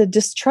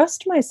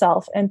distrust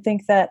myself and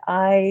think that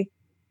I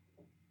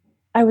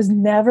was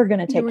never going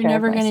to take care of myself. You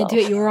were never going to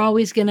do it. You were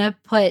always going to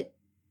put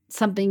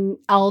something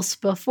else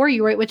before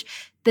you, right? Which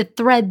the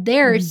thread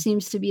there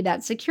seems to be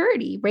that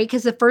security, right?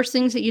 Because the first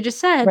things that you just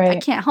said, right. I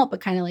can't help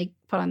but kind of like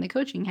put on the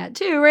coaching hat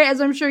too, right?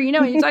 As I'm sure you know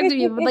when you talk to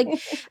people. But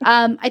like,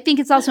 I think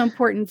it's also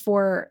important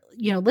for,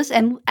 listen,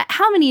 and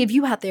how many of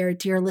you out there,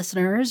 dear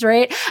listeners,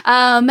 right,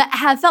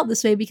 have felt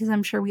this way? Because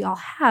I'm sure we all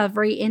have,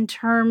 right? In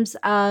terms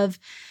of,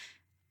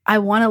 I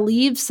want to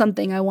leave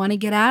something, I want to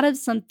get out of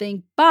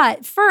something,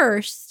 but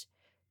first,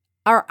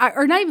 or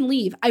not even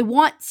leave, I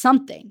want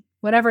something,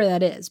 whatever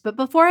that is. But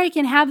before I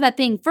can have that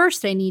thing,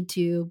 first I need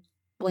to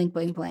blank,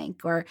 blank,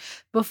 blank. Or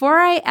before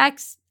I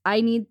X,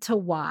 I need to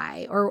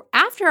Y. Or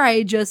after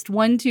I just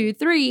 1, 2,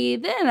 3,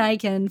 then I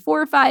can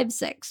 4, 5,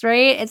 6,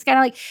 right? It's kind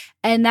of like,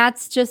 and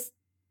that's just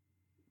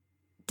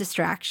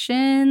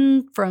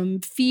distraction from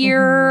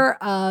fear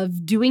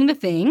of doing the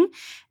thing,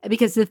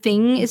 because the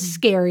thing is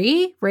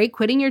scary, right?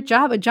 Quitting your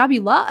job, a job you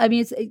love.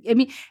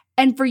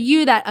 And for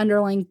you, that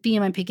underlying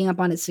theme I'm picking up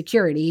on is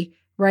security,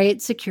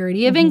 right?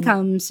 Security of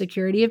income,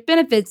 security of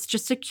benefits,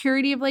 just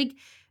security of like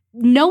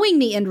knowing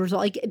the end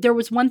result. Like there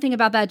was one thing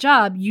about that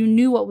job, you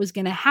knew what was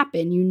going to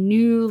happen. You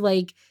knew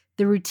like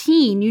the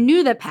routine, you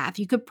knew the path.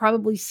 You could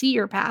probably see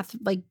your path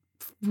like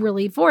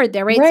really forward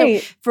there,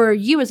 right? So for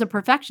you as a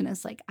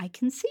perfectionist, like I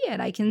can see it.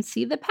 I can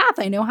see the path.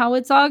 I know how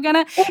it's all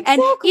gonna,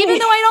 and even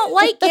though I don't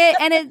like it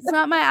and it's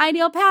not my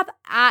ideal path,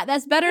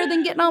 that's better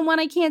than getting on one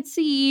I can't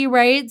see,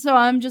 right? So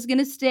I'm just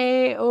gonna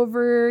stay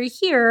over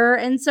here.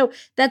 And so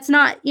that's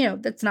not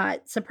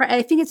surprising.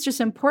 I think it's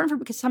just important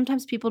because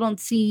sometimes people don't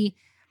see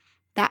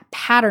that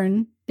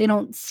pattern. They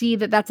don't see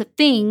that that's a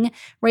thing,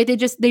 right?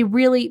 They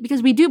really,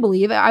 because we do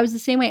believe, I was the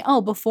same way.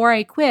 Oh, before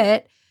I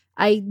quit,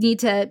 I need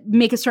to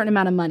make a certain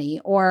amount of money,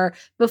 or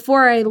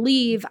before I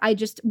leave,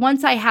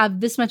 once I have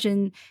this much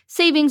in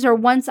savings, or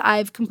once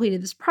I've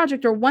completed this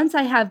project, or once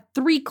I have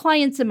 3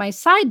 clients in my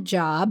side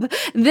job,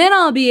 then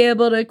I'll be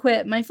able to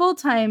quit my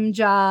full-time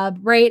job,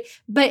 right?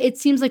 But it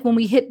seems like when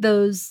we hit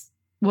those,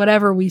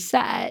 whatever we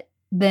set,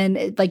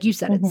 then like you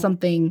said, it's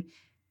something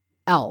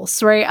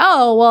else, right?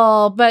 Oh,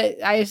 well,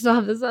 but I still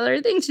have this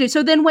other thing to do.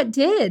 So then what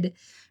did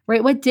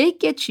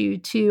get you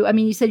to,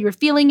 you said you were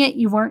feeling it.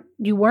 You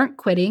weren't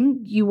quitting,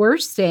 you were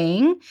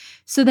staying.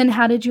 So then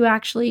how did you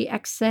actually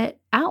exit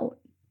out?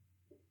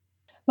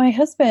 My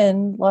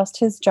husband lost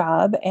his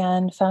job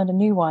and found a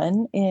new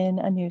one in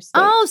a new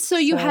state. Oh, so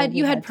you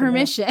had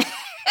permission.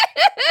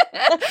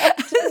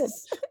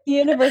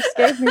 The universe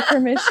gave me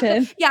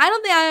permission. Yeah, I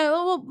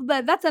don't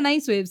think that's a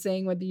nice way of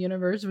saying what the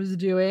universe was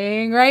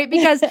doing, right?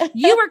 Because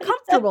you were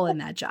comfortable in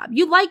that job.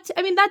 You liked,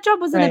 I mean, that job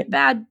wasn't a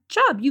bad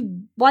job.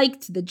 You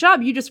liked the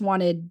job. You just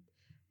wanted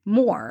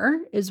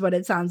more is what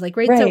it sounds like,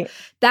 right? So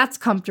that's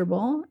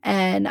comfortable.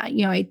 And,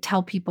 I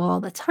tell people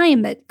all the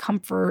time that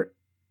comfort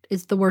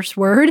is the worst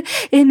word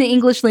in the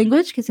English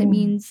language because it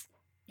means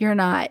you're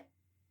not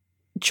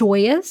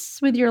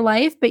joyous with your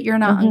life, but you're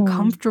not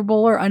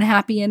uncomfortable or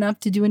unhappy enough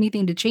to do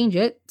anything to change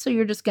it. So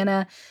you're just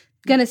gonna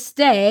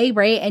stay,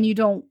 right? And you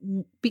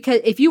don't,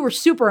 because if you were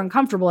super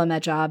uncomfortable in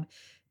that job,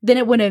 then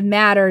it wouldn't have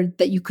mattered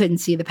that you couldn't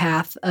see the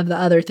path of the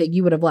other thing.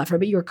 You would have left her,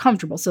 but you were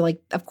comfortable. So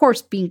like, of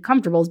course, being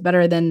comfortable is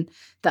better than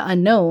the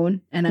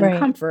unknown and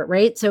uncomfort,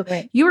 right? So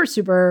you were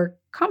super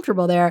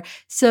comfortable there.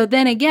 So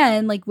then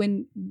again, like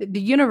when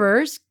the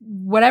universe,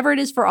 whatever it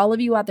is for all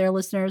of you out there,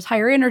 listeners,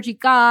 higher energy,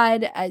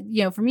 God,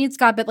 for me, it's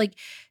God, but like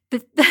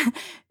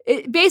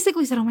it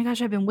basically said, oh my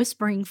gosh, I've been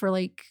whispering for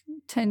like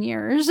 10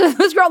 years.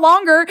 It's got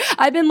longer.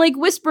 I've been like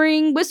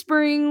whispering,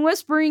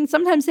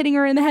 sometimes hitting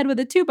her in the head with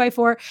a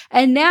 2x4.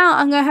 And now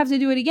I'm going to have to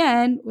do it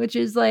again, which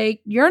is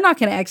like, you're not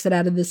going to exit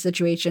out of this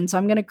situation. So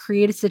I'm going to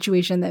create a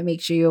situation that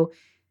makes you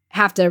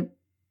have to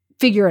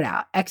figure it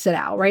out, exit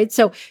out, right?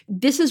 So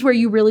this is where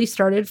you really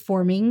started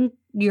forming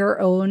your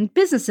own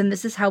business. And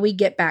this is how we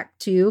get back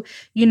to,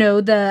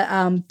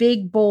 the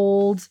big,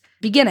 bold,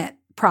 begin it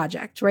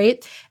project,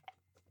 right?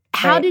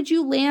 How did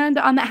you land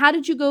on that? How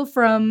did you go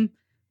from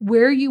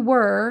where you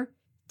were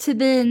to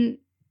then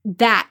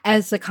that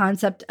as the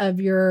concept of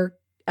your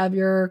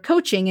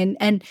coaching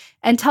and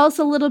tell us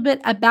a little bit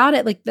about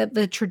it, like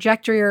the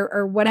trajectory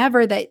or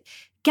whatever that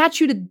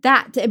got you to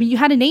that. I mean, you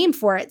had a name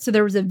for it. So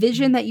there was a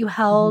vision that you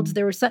held.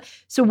 There was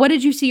so what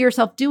did you see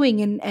yourself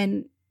doing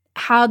and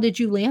how did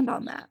you land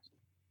on that?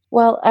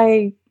 Well,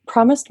 I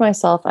promised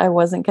myself I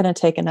wasn't going to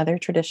take another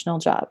traditional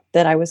job,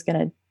 that I was going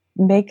to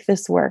make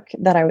this work,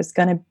 that I was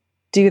going to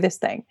do this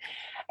thing.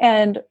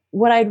 And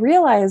what I'd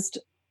realized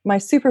my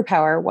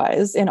superpower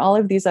was in all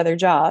of these other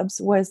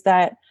jobs was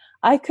that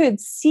I could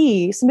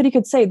see, somebody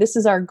could say, this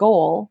is our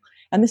goal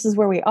and this is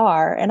where we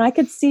are. And I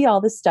could see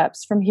all the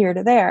steps from here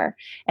to there.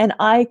 And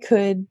I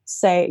could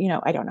say,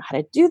 I don't know how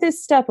to do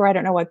this step, or I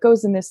don't know what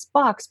goes in this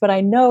box, but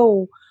I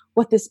know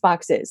what this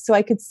box is. So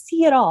I could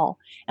see it all.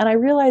 And I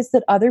realized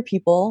that other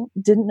people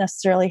didn't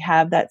necessarily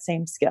have that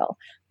same skill.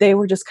 They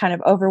were just kind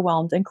of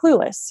overwhelmed and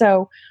clueless.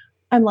 So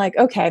I'm like,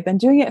 okay, I've been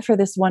doing it for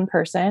this one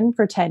person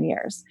for 10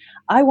 years.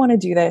 I want to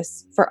do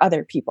this for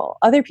other people.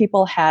 Other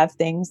people have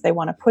things they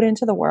want to put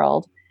into the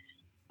world.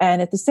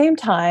 And at the same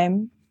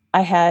time,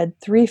 I had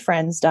 3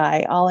 friends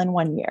die all in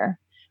 1 year,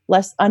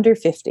 under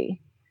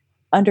 50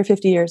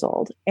 years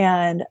old.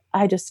 And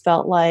I just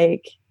felt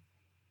like,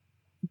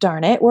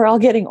 darn it, we're all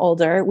getting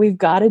older. We've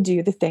got to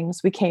do the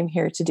things we came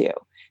here to do.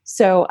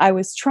 So I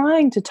was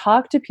trying to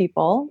talk to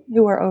people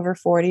who were over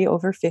 40,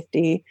 over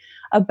 50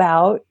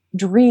 about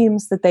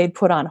dreams that they'd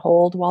put on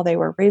hold while they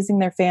were raising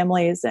their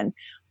families and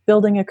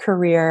building a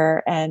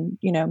career and,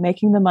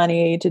 making the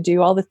money to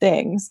do all the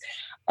things.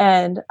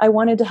 And I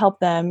wanted to help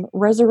them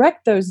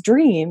resurrect those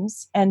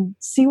dreams and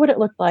see what it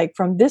looked like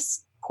from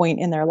this point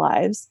in their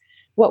lives,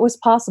 what was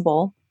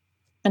possible,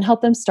 and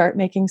help them start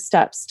making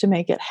steps to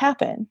make it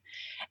happen.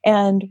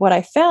 And what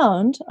I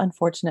found,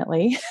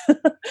 unfortunately,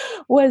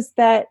 was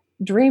that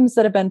dreams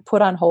that have been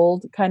put on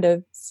hold kind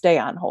of stay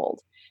on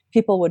hold.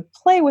 People would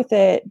play with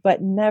it, but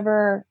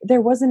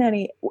there wasn't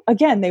any,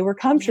 again, they were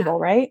comfortable,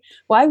 right?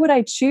 Why would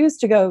I choose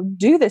to go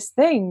do this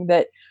thing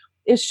that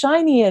is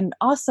shiny and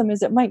awesome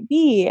as it might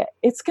be?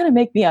 It's going to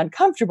make me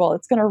uncomfortable.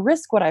 It's going to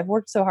risk what I've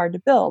worked so hard to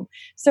build.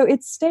 So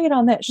it stayed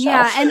on that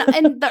shelf. Yeah.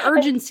 And the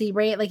urgency,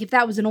 right? Like if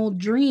that was an old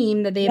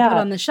dream that they had put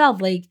on the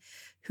shelf, like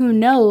who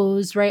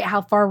knows, right?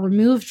 How far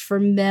removed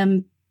from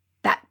them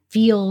that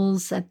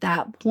feels at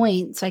that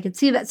point. So I could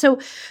see that. So,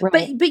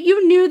 but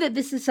you knew that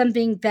this is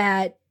something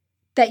that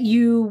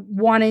you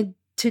wanted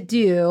to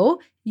do.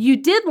 You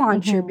did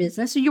launch your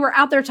business. So you were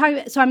out there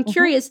talking. So I'm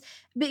curious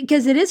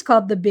because it is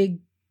called the Big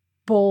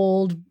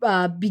Bold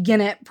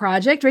Begin It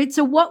Project, right?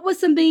 So what was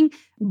something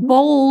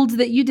bold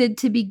that you did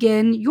to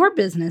begin your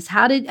business?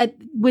 How did,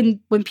 when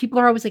people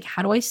are always like,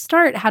 how do I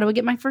start? How do I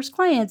get my first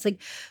clients?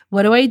 Like,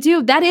 what do I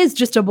do? That is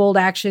just a bold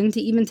action to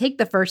even take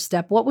the first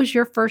step. What was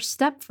your first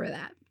step for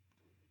that?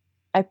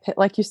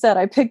 Like you said,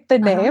 I picked the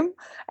name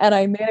and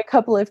I made a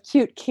couple of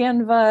cute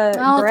Canva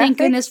graphics. Thank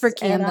goodness for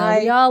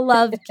Canva. We all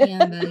love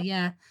Canva.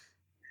 Yeah.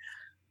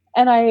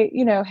 And I,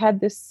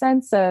 had this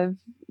sense of,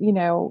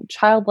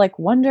 childlike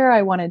wonder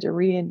I wanted to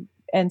read.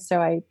 And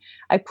so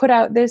I put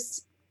out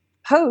this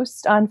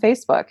post on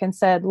Facebook and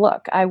said,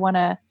 look, I want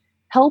to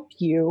help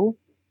you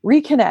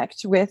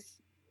reconnect with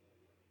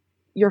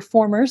your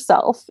former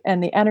self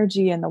and the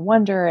energy and the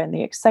wonder and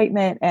the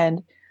excitement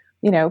and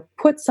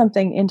put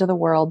something into the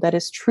world that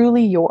is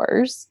truly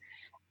yours.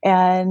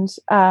 And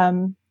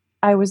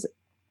I was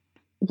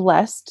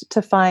blessed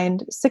to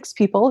find 6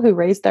 people who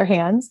raised their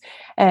hands.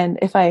 And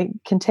if I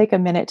can take a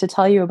minute to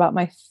tell you about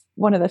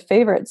one of the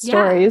favorite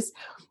stories,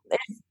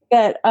 is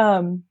that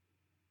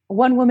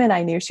one woman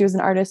I knew, she was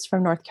an artist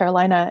from North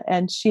Carolina,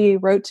 and she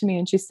wrote to me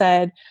and she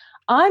said,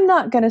 I'm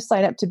not going to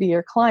sign up to be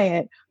your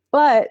client,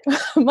 but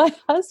my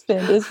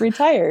husband is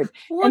retired.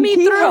 Let me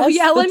throw you.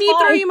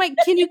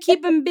 Can you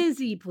keep him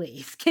busy,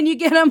 please? Can you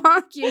get him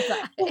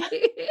occupied?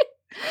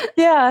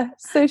 Yeah.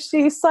 So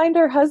she signed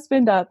her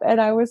husband up,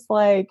 and I was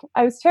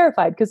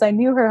terrified because I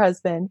knew her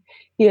husband.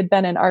 He had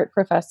been an art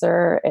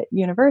professor at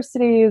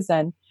universities,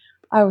 and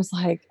I was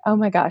like, oh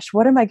my gosh,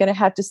 what am I going to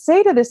have to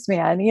say to this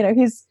man?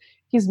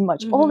 He's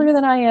much older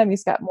than I am.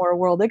 He's got more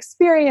world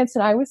experience.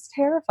 And I was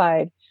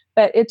terrified.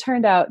 But it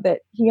turned out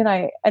that he and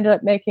I ended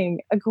up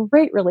making a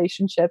great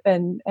relationship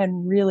and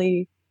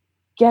really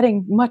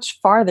getting much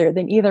farther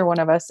than either one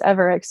of us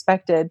ever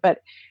expected. But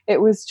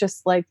it was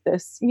just like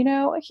this,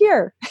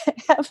 here,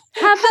 have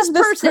this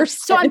person.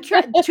 So I'm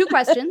curious, 2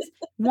 questions.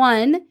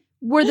 One,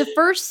 were the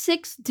first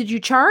 6, did you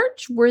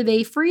charge? Were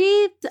they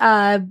free?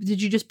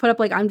 Did you just put up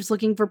I'm just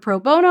looking for pro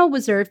bono?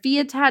 Was there a fee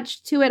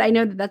attached to it? I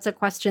know that that's a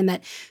question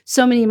that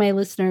so many of my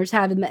listeners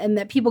have and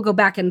that people go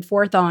back and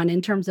forth on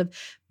in terms of,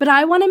 but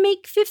I want to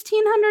make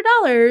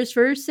 $1,500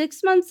 for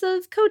 6 months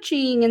of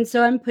coaching. And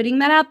so I'm putting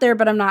that out there,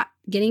 but I'm not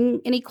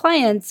getting any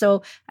clients.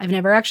 So I've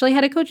never actually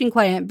had a coaching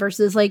client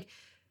versus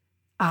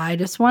I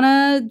just want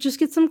to just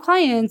get some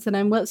clients.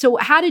 And so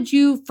how did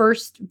you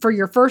for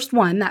your first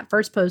one, that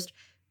first post,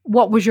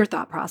 what was your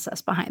thought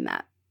process behind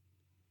that?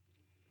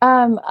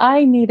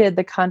 I needed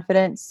the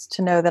confidence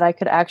to know that I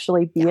could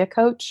actually be a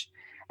coach.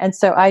 And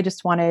so I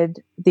just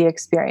wanted the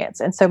experience.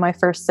 And so my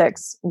first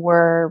 6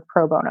 were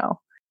pro bono.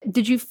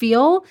 Did you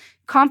feel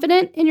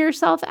confident in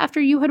yourself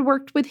after you had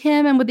worked with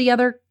him and with the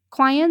other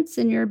clients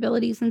and your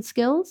abilities and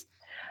skills?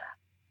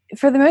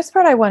 For the most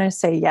part, I want to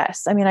say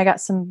yes. I mean, I got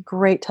some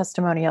great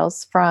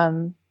testimonials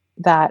from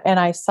that. And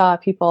I saw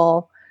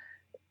people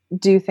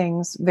do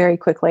things very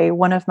quickly.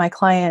 One of my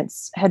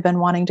clients had been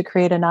wanting to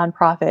create a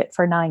nonprofit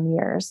for 9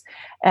 years,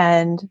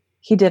 and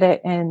he did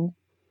it in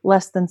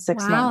less than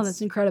 6 months. Wow,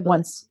 that's incredible.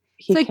 Once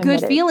it's a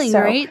good feeling,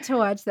 right? To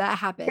watch that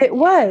happen. It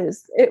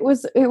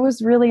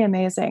was really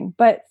amazing.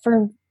 But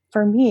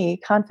for me,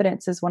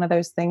 confidence is one of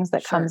those things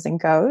that comes and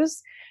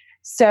goes.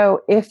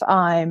 So if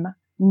I'm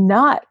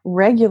not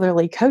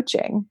regularly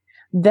coaching,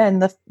 then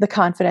the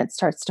confidence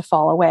starts to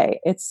fall away.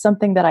 It's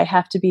something that I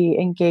have to be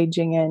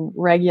engaging in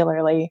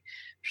regularly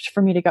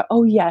for me to go,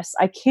 oh yes,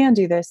 I can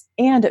do this.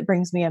 And it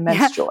brings me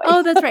immense joy.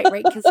 Oh, that's right.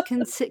 Because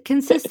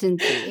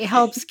consistency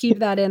helps keep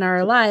that in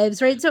our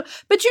lives. Right. So,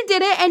 but you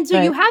did it. And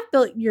so you have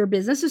built your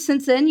business. So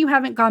since then you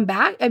haven't gone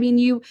back. I mean,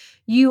 you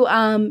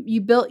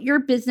built your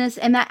business,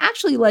 and that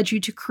actually led you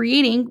to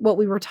creating what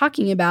we were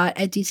talking about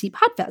at DC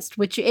Podfest,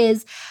 which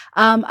is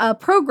a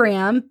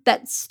program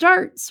that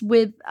starts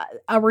with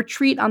a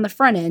retreat on the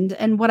front end.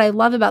 And what I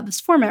love about this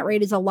format,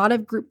 right, is a lot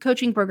of group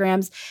coaching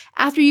programs,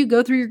 after you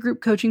go through your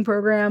group coaching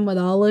program with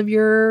all of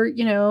your,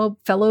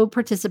 fellow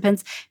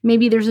participants,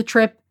 maybe there's a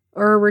trip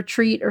or a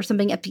retreat or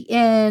something at the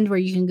end where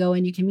you can go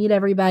and you can meet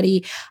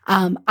everybody.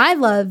 I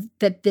love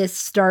that this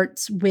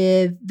starts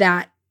with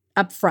that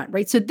up front,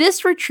 right? So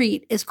this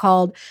retreat is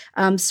called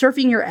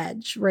Surfing Your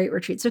Edge, right?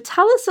 Retreat. So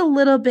tell us a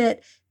little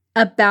bit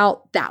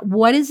about that.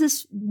 What is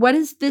this? What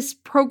is this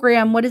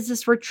program? What is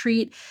this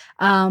retreat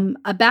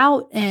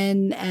about?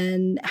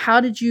 And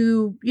how did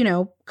you,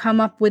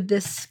 come up with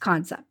this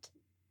concept?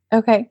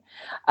 Okay.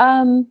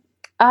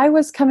 I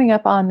was coming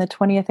up on the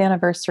 20th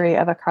anniversary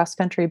of a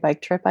cross-country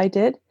bike trip I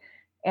did,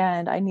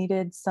 and I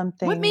needed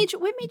something. What made you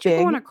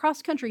go on a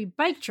cross-country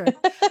bike trip?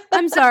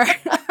 I'm sorry.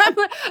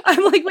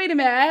 I'm like, wait a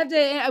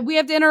minute. We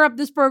have to interrupt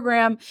this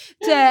program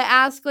to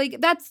ask,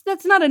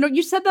 that's not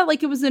you said that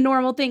like it was a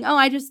normal thing. Oh,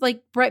 I just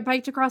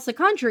biked across the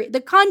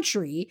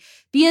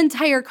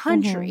entire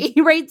country,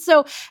 right?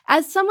 So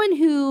as someone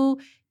who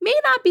may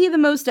not be the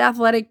most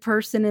athletic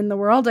person in the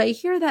world, I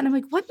hear that and I'm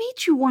like, what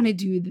made you want to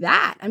do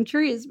that? I'm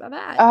curious about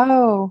that.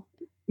 Oh,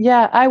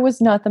 yeah. I was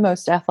not the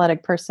most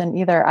athletic person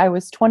either. I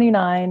was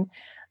 29.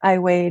 I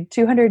weighed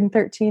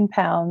 213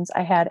 pounds.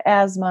 I had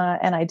asthma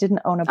and I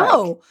didn't own a bike.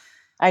 Oh,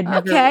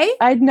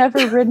 I'd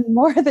never ridden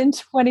more than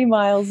 20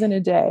 miles in a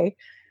day.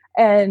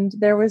 And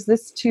there was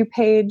this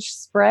 2-page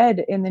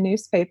spread in the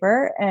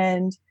newspaper,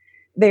 and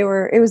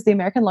it was the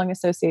American Lung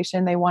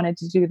Association. They wanted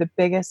to do the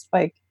biggest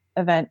bike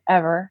event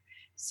ever.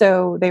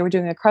 So they were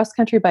doing a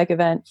cross-country bike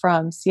event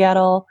from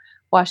Seattle,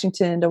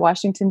 Washington to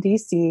Washington,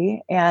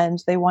 D.C.,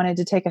 and they wanted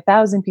to take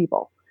 1,000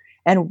 people.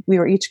 And we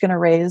were each going to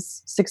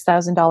raise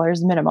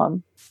 $6,000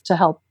 minimum to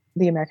help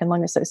the American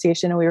Lung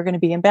Association. And we were going to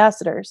be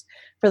ambassadors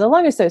for the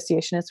Lung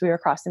Association as we were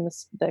crossing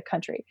the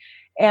country.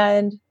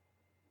 And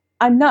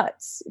I'm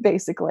nuts,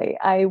 basically.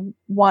 I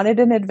wanted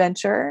an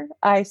adventure.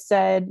 I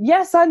said,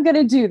 yes, I'm going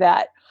to do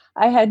that.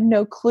 I had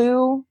no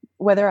clue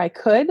whether I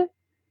could,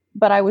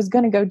 but I was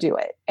going to go do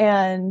it.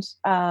 And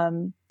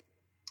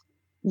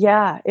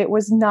it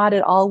was not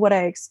at all what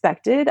I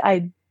expected.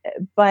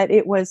 But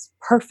it was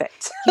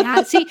perfect.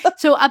 Yeah. See,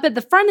 so up at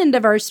the front end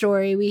of our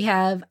story, we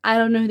have, I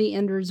don't know the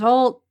end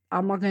result.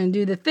 I'm not going to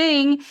do the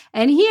thing.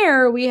 And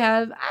here we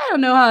have, I don't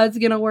know how it's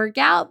going to work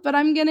out, but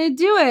I'm going to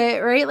do it.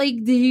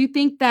 Right. Do you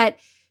think that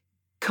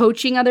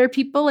coaching other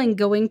people and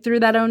going through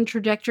that own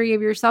trajectory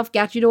of yourself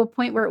got you to a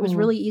point where it was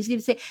really easy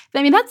to say,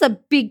 I mean, that's a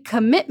big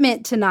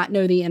commitment to not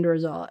know the end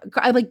result.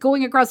 Like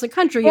going across the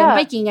country and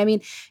biking. I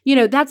mean,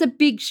 that's a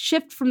big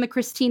shift from the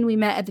Kristine we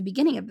met at the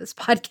beginning of this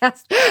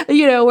podcast,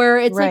 where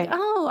it's like,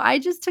 oh, I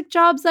just took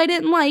jobs I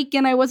didn't like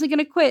and I wasn't going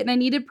to quit and I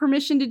needed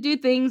permission to do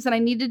things and I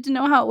needed to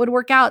know how it would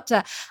work out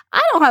to,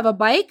 I don't have a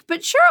bike,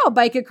 but sure, I'll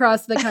bike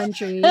across the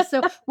country.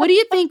 So what do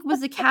you think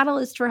was the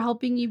catalyst for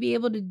helping you be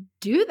able to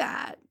do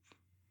that?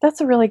 That's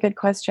a really good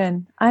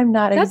question. I'm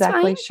not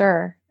exactly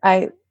sure.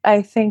 I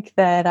think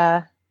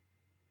that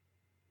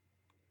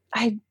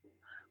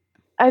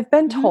I've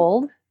been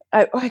told,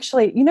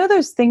 actually,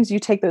 those things you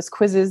take, those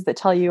quizzes that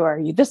tell you, are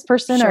you this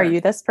person or are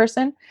you this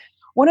person?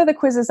 One of the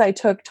quizzes I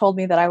took told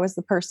me that I was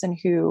the person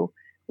who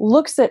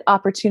looks at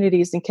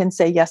opportunities and can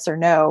say yes or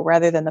no,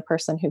 rather than the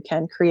person who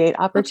can create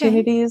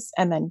opportunities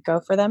and then go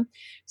for them.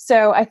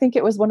 So I think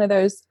it was one of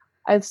those,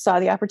 I saw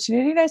the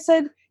opportunity and I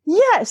said,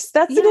 yes,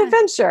 that's an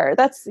adventure.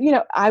 That's,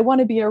 I want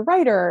to be a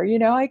writer,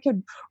 I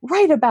could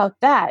write about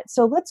that.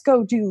 So let's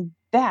go do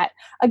that.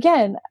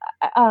 Again,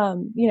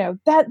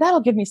 that'll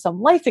give me some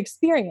life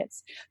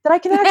experience that I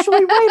can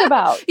actually write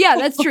about. Yeah,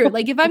 that's true.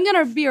 Like if I'm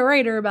going to be a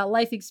writer about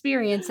life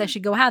experience, I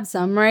should go have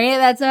some, right?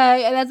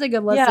 That's a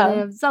good lesson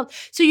in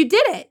itself. So you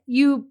did it.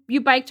 You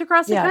biked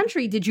across the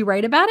country. Did you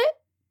write about it?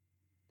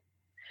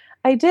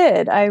 I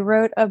did. I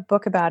wrote a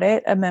book about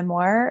it, a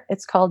memoir.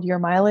 It's called Your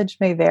Mileage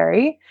May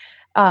Vary.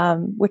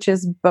 Which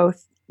is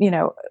both,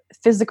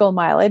 physical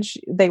mileage.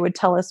 They would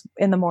tell us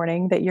in the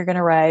morning that you're going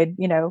to ride,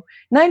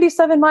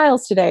 97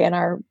 miles today. And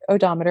our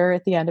odometer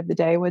at the end of the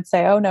day would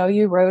say, oh no,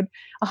 you rode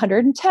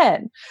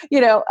 110,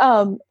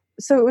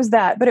 so it was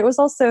that, but it was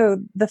also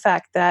the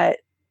fact that,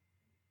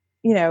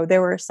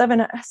 there were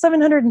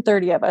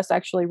 730 of us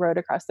actually rode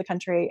across the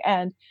country,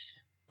 and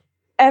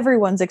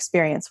everyone's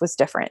experience was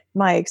different.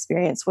 My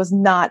experience was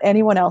not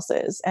anyone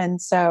else's.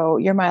 And so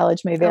your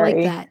mileage may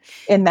vary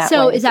in that way.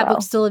 So is that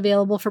book still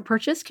available for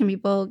purchase?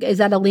 Is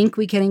that a link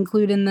we can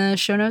include in the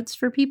show notes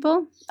for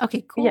people?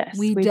 Okay, cool. Yes,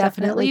 we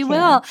definitely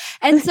will.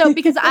 And so,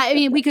 because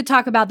we could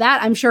talk about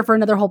that, I'm sure, for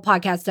another whole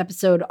podcast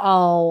episode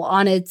all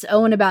on its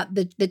own about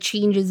the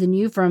changes in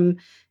you from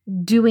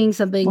doing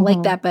something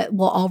like that, but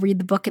we'll all read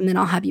the book and then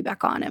I'll have you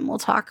back on and we'll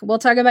talk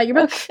about your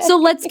book. Okay. So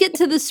let's get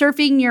to the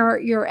surfing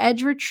your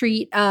Edge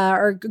retreat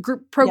or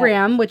group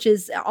program, which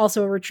is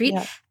also a retreat.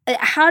 Yeah.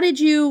 How did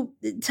you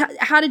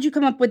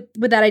come up with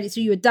that idea?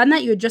 So you had done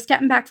that, you had just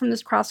gotten back from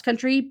this cross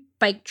country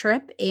bike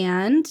trip,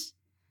 and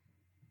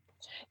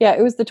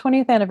it was the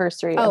 20th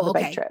anniversary of the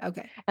bike trip.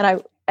 Okay.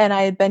 And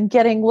I had been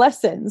getting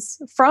lessons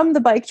from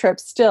the bike trip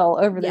still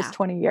over this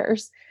 20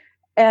 years.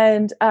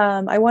 And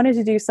I wanted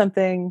to do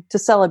something to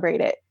celebrate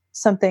it,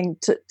 something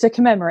to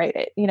commemorate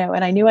it,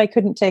 and I knew I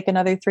couldn't take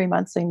another 3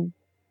 months and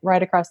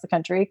ride across the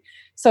country.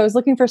 So I was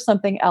looking for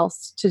something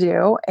else to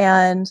do.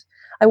 And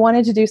I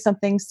wanted to do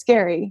something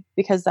scary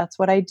because that's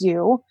what I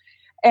do.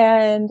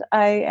 And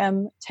I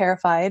am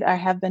terrified. I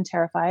have been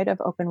terrified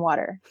of open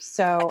water.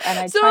 So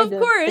let's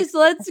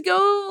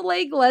go,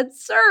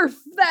 let's surf.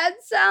 That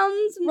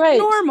sounds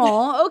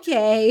normal.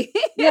 Okay.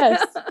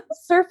 Yes.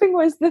 Surfing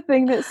was the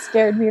thing that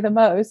scared me the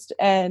most.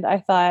 And I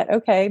thought,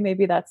 okay,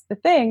 maybe that's the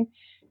thing.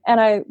 And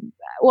that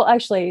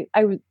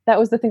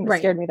was the thing that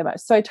scared me the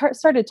most. So I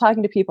started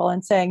talking to people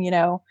and saying,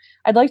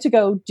 I'd like to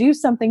go do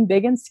something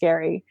big and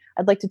scary.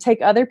 I'd like to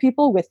take other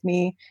people with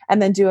me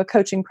and then do a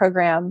coaching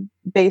program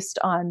based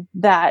on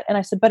that. And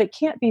I said, but it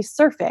can't be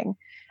surfing.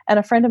 And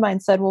a friend of mine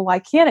said, well, why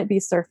can't it be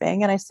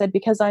surfing? And I said,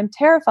 because I'm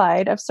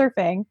terrified of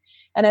surfing.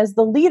 And as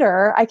the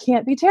leader, I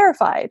can't be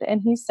terrified.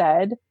 And he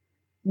said,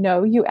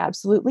 no, you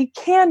absolutely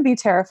can be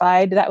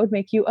terrified. That would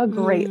make you a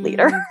great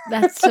leader.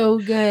 That's so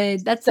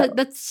good.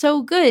 That's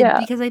so good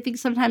because I think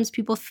sometimes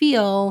people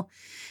feel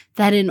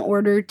that in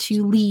order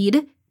to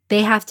lead,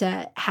 they have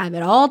to have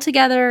it all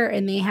together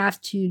and they have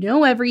to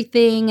know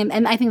everything.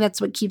 And I think that's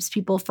what keeps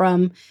people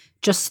from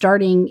just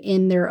starting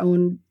in their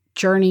own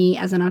journey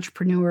as an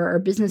entrepreneur or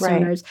business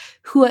owners,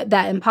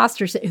 that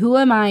imposter, who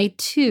am I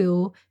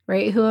to,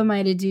 right? Who am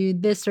I to do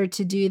this or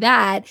to do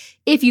that?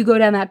 If you go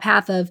down that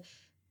path of,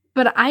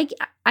 but I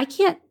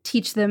can't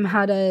teach them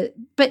how to,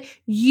 but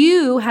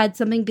you had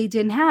something they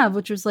didn't have,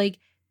 which was like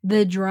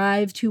the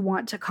drive to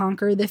want to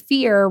conquer the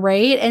fear,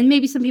 right? And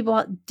maybe some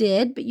people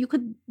did, but you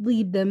could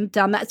lead them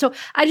down that. So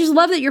I just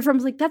love that your friend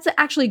was like, that's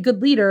actually a good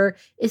leader,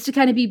 is to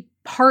kind of be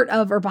part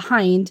of or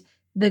behind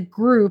the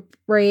group,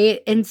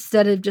 right?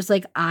 Instead of just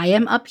like, I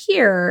am up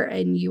here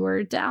and you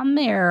are down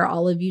there,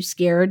 all of you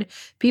scared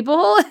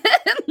people.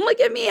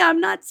 Look at me, I'm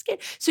not scared.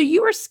 So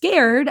you were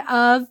scared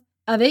of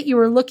it. You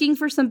were looking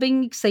for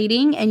something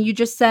exciting and you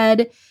just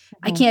said,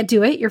 I can't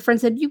do it. Your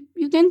friend said,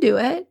 you can do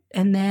it.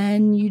 And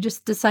then you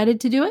just decided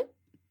to do it.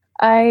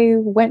 I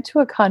went to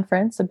a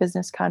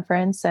business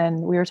conference,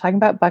 and we were talking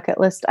about bucket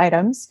list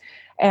items.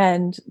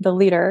 And the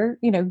leader,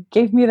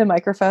 gave me the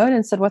microphone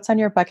and said, what's on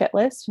your bucket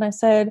list? And I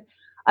said,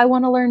 I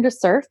want to learn to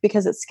surf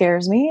because it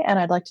scares me and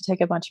I'd like to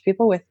take a bunch of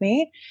people with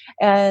me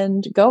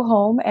and go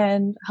home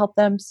and help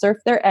them surf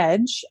their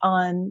edge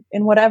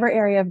in whatever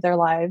area of their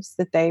lives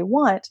that they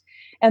want.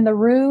 And the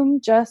room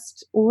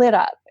just lit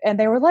up and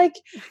they were like,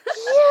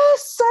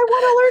 yes, I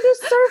want to learn to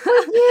surf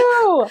with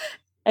you.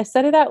 I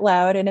said it out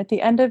loud. And at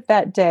the end of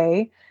that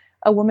day,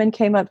 a woman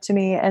came up to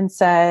me and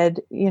said,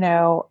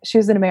 she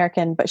was an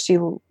American, but she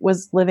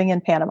was living in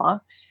Panama.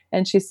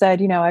 And she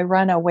said, I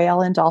run a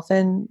whale and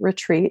dolphin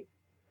retreat.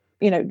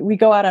 We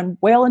go out on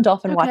whale and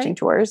dolphin watching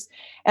tours,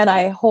 and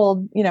I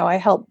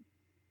help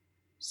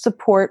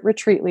support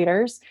retreat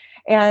leaders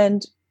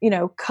and,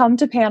 come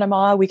to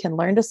Panama. We can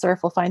learn to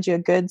surf. We'll find you a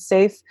good,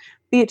 safe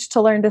beach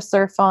to learn to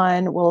surf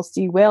on. We'll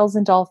see whales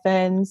and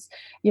dolphins.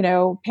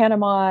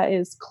 Panama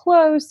is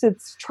close.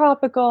 It's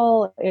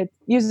tropical. It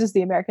uses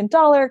the American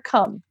dollar.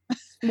 Come.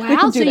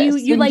 Wow. So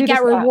you like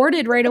got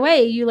rewarded right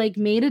away. You like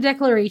made a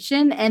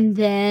declaration, and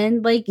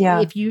then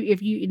if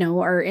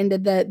you are into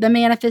the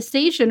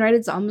manifestation, right?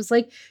 It's almost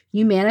like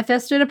you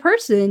manifested a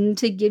person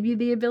to give you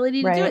the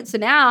ability to do it. So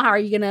now how are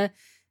you going to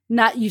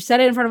you said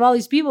it in front of all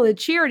these people that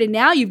cheered, and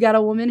now you've got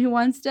a woman who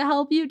wants to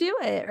help you do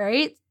it,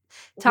 right?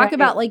 Talk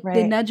about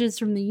the nudges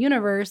from the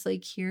universe,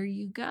 here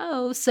you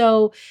go.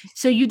 So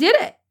you did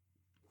it.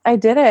 I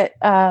did it.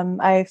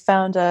 I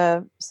found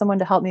someone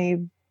to help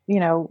me,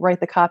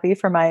 write the copy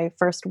for my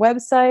first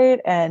website,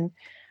 and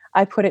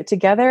I put it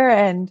together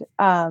and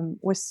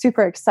was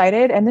super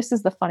excited. And this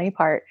is the funny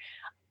part.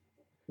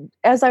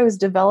 As I was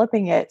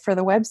developing it for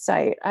the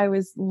website, I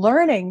was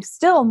learning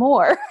still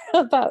more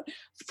from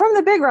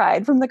the big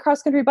ride, from the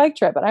cross-country bike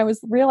trip. And I was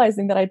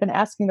realizing that I'd been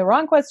asking the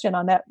wrong question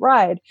on that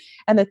ride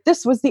and that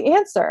this was the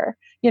answer.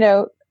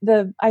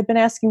 I'd been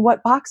asking,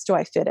 what box do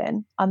I fit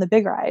in on the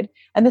big ride?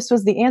 And this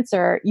was the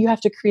answer. You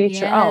have to create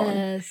your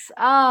own.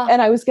 Oh.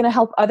 And I was going to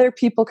help other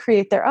people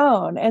create their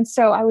own. And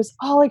so I was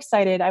all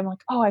excited. I'm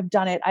like, oh, I've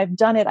done it.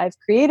 I've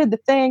created the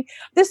thing.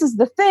 This is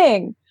the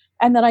thing.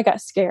 And then I got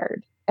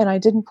scared and I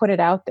didn't put it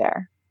out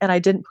there. And I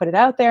didn't put it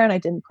out there. And I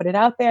didn't put it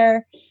out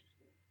there.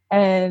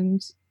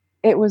 And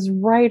it was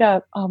right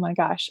up, oh my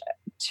gosh,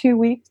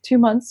 2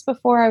 months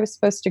before I was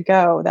supposed to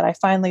go that I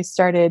finally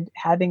started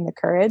having the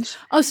courage.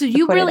 Oh, so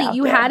you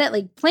had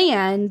it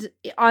planned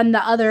on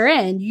the other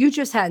end. You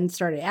just hadn't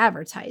started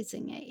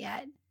advertising it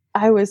yet.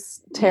 I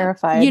was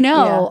terrified.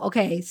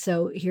 Okay,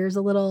 so here's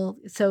a little,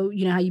 how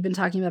you've been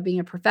talking about being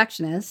a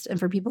perfectionist. And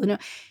for people who know,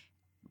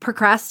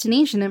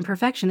 procrastination and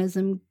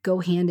perfectionism go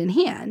hand in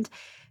hand.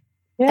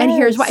 Yes. And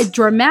here's why.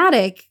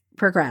 Dramatic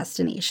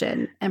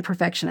procrastination and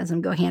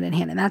perfectionism go hand in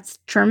hand. And that's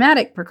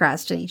traumatic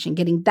procrastination,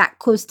 getting that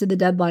close to the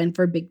deadline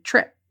for a big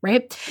trip,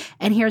 right?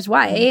 And here's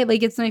why.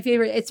 It's my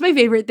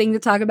favorite thing to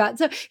talk about.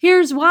 So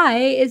here's why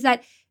is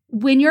that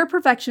when you're a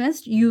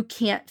perfectionist, you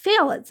can't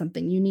fail at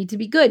something. You need to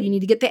be good. You need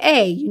to get the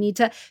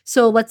A.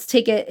 So let's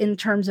take it in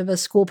terms of a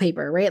school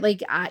paper, right?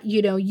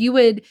 You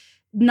would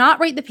not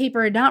write the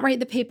paper, and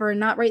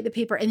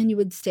then you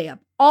would stay up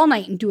all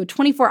night and do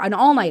an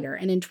all-nighter,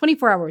 and in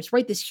 24 hours,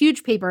 write this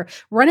huge paper,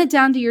 run it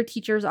down to your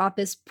teacher's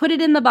office, put it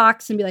in the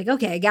box, and be like,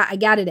 okay, I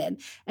got it in.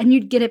 And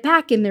you'd get it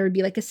back, and there would be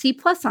a C+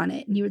 on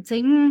it. And you would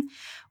say, well,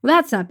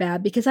 that's not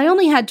bad because I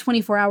only had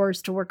 24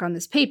 hours to work on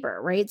this paper,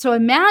 right? So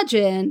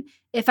imagine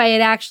if I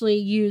had actually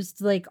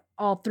used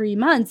all 3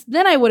 months,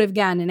 then I would have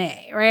gotten an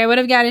A, right? I would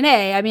have gotten an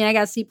A. I mean, I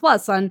got C+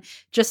 on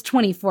just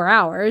 24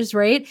 hours,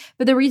 right?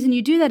 But the reason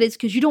you do that is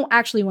because you don't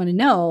actually want to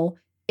know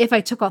if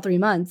I took all 3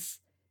 months,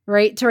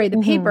 right, to write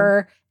the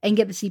paper and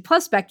get the C+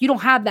 back. You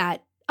don't have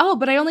that. Oh,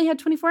 but I only had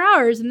 24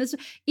 hours. And this,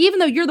 even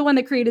though you're the one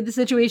that created the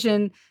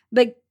situation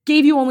that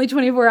gave you only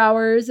 24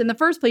 hours in the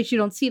first place, you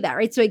don't see that,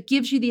 right? So it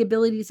gives you the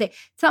ability to say,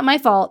 it's not my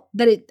fault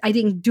that I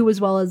didn't do as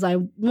well as I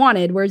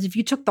wanted. Whereas if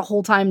you took the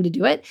whole time to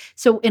do it.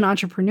 So in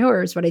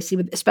entrepreneurs, what I see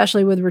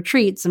especially with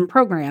retreats and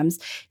programs,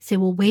 say,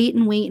 well, wait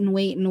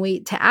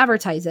to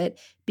advertise it.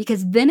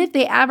 Because then if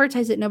they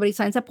advertise it, nobody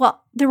signs up.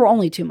 Well, there were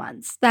only 2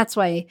 months. That's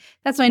why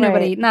not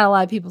a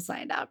lot of people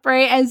signed up,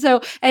 right? And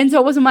so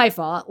it wasn't my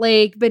fault.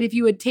 But if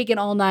you had taken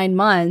all 9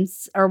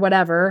 months or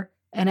whatever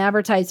and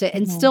advertised it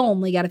and still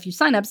only got a few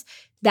signups,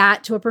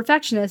 that to a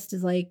perfectionist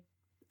is a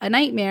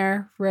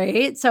nightmare,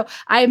 right? So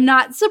I'm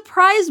not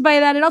surprised by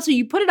that at all. So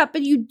you put it up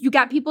and you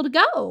got people to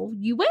go.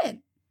 You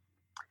win.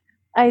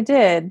 I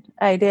did.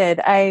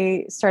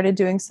 I started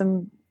doing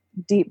some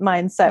deep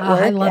mindset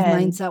work. I love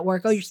mindset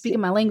work. Oh, you're speaking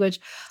my language.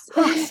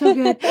 Oh, so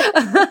good.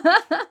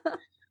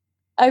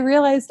 I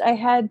realized I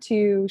had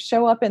to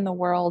show up in the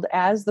world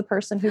as the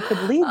person who could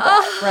lead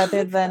that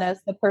rather than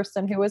as the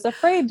person who was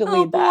afraid to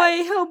lead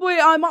that. Oh boy.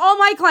 All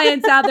my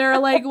clients out there are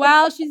like,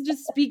 wow, she's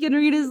just speaking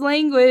Rita's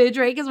language,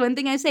 right? Because one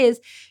thing I say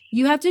is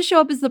you have to show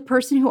up as the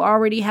person who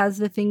already has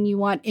the thing you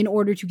want in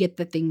order to get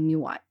the thing you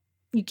want.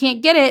 You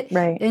can't get it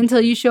until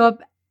you show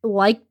up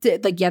you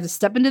have to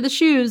step into the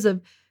shoes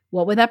of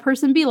what would that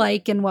person be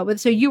like?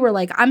 So you were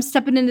like, I'm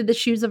stepping into the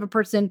shoes of a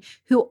person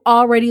who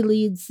already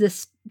leads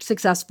this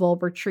successful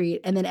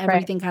retreat. And then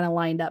everything kind of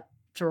lined up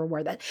to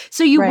reward that.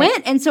 So you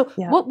went. And so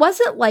Yeah. what was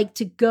it like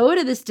to go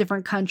to this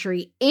different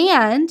country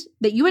and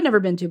that you had never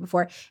been to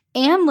before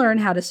and learn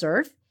how to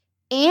surf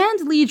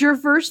and lead your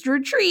first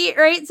retreat,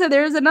 right? So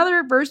there's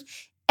another first.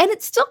 And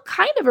it's still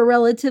kind of a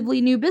relatively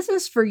new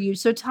business for you.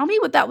 So tell me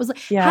what that was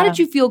like. Yeah. How did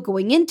you feel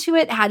going into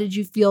it? How did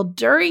you feel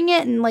during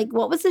it? And like,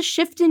 what was the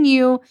shift in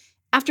you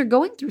after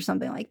going through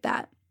something like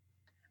that?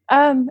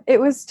 It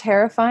was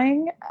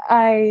terrifying.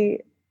 I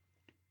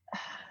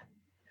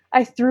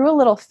threw a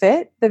little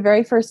fit the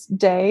very first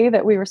day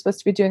that we were supposed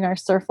to be doing our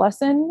surf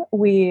lesson.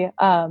 We,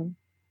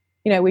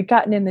 we'd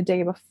gotten in the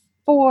day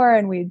before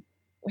and we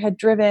had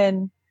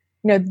driven,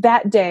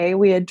 that day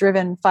we had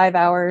driven 5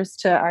 hours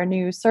to our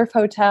new surf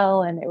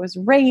hotel and it was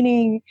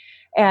raining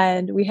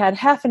and we had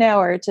half an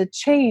hour to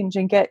change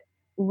and get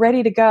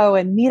ready to go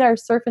and meet our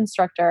surf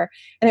instructor.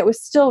 And it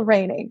was still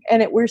raining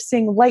and we're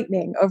seeing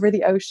lightning over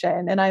the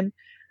ocean. And I'm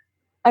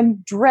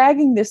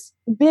dragging this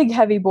big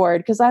heavy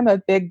board because I'm a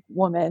big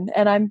woman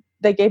and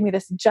they gave me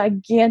this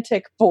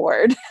gigantic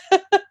board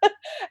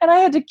and I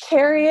had to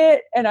carry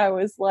it. And I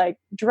was like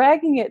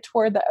dragging it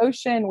toward the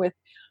ocean with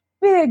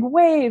big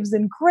waves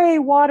and gray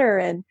water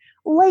and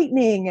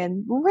lightning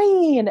and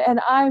rain. And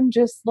I'm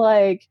just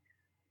like,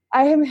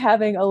 I am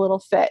having a little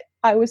fit.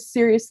 I was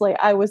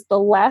the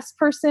last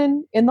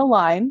person in the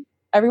line.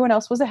 Everyone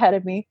else was ahead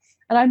of me.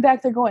 And I'm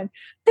back there going,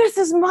 this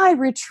is my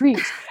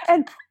retreat.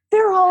 And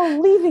they're all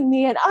leaving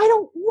me and I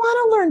don't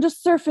want to learn to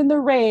surf in the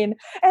rain.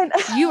 And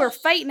you were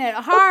fighting it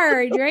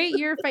hard, right?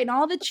 You're fighting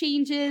all the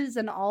changes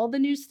and all the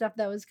new stuff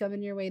that was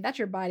coming your way. That's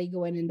your body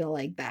going into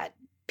like that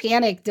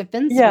panic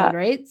defense mode,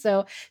 right?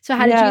 So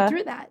how did you get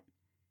through that?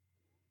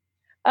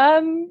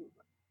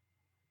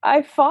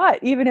 I fought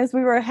even as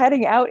we were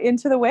heading out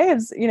into the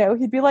waves.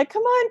 He'd be like,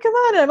 come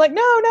on. And I'm like,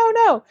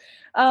 no.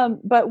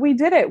 But we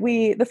did it.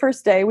 The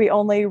first day we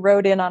only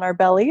rode in on our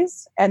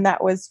bellies and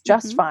that was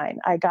just fine.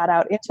 I got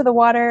out into the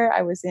water.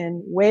 I was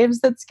in waves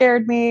that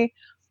scared me.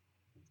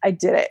 I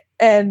did it.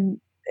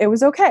 And it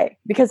was okay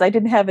because I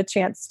didn't have a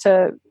chance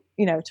to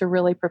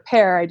really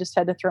prepare. I just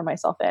had to throw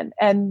myself in.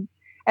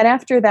 And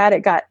after that, it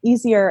got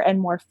easier and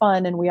more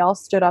fun. And we all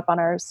stood up on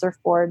our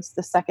surfboards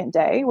the second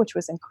day, which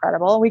was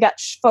incredible. We got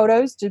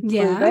photos to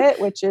prove it,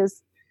 which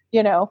is,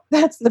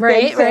 that's the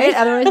big thing. Right.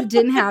 Otherwise it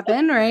didn't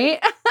happen. Right.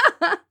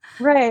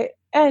 Right.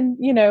 And,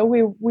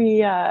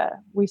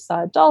 we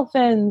saw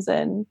dolphins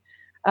and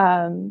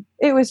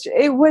it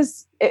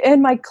was,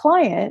 and my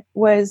client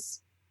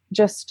was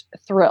just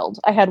thrilled.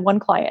 I had one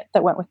client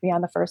that went with me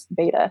on the first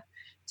beta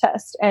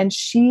test and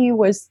she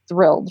was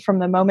thrilled from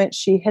the moment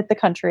she hit the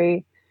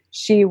country.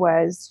 She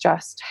was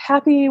just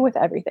happy with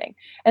everything.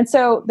 And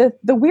so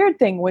the weird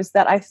thing was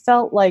that I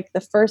felt like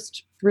the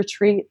first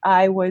retreat,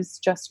 I was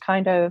just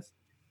kind of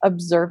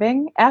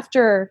observing.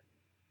 After,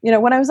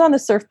 when I was on the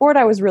surfboard,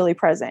 I was really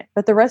present.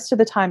 But the rest of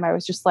the time, I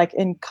was just like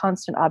in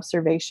constant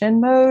observation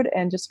mode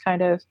and just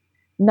kind of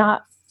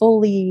not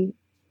fully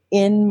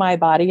in my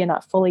body and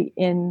not fully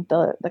in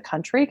the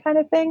country kind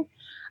of thing.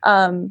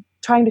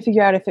 Trying to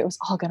figure out if it was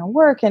all going to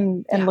work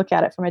and look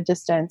at it from a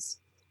distance.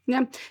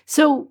 Yeah.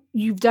 So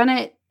you've done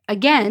it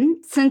again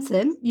since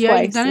then.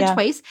 Yeah, you've done it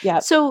twice. Yeah.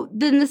 So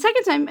then the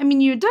second time,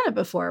 you had done it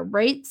before,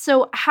 right?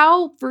 So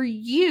how for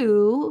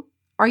you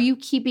are you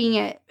keeping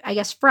it, I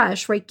guess,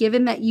 fresh, right?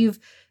 Given that you've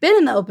been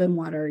in the open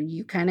water,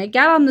 you kind of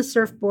got on the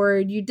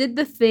surfboard, you did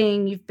the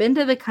thing, you've been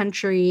to the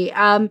country,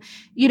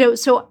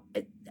 so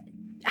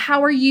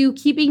how are you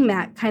keeping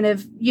that kind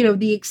of,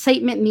 the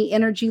excitement and the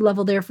energy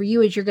level there for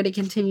you as you're going to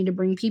continue to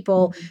bring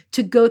people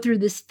to go through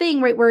this thing,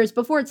 right? Whereas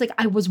before it's like,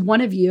 I was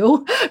one of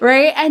you,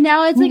 right? And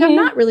now it's like, I'm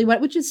not really one,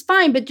 which is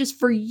fine. But just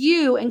for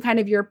you and kind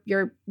of your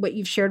what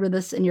you've shared with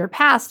us in your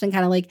past and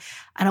kind of like,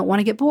 I don't want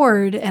to get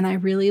bored and I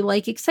really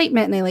like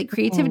excitement and I like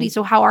creativity.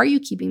 So how are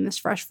you keeping this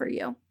fresh for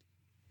you?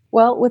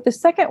 Well, with the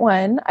second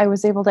one, I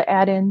was able to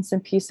add in some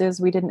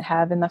pieces we didn't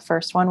have in the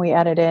first one. We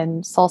added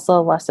in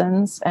salsa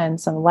lessons and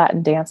some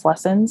Latin dance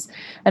lessons,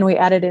 and we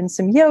added in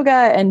some yoga,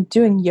 and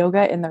doing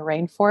yoga in the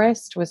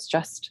rainforest was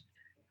just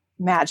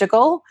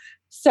magical.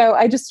 So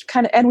I just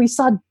and we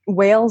saw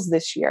whales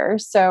this year.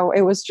 So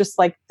it was just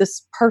like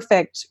this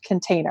perfect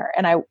container.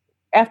 And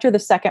after the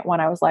second one,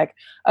 I was like,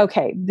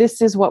 okay,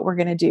 this is what we're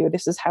going to do.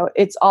 This is how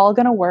it's all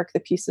going to work. The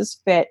pieces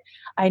fit.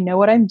 I know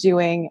what I'm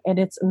doing and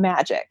it's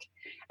magic.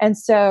 And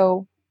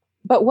so,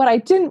 but what I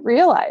didn't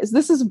realize,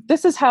 this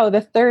is how the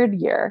third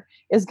year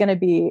is going to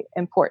be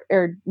important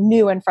or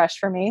new and fresh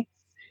for me,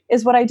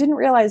 is what I didn't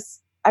realize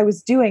I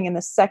was doing in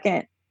the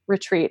second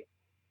retreat.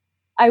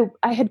 I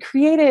had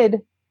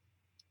created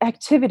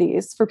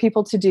activities for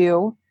people to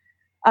do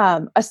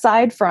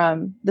aside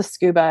from the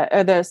scuba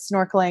or the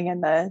snorkeling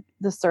and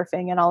the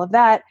surfing and all of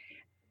that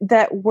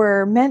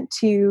were meant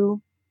to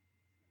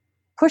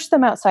push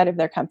them outside of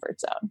their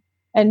comfort zone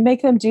and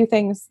make them do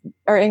things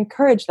or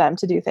encourage them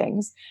to do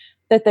things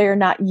that they're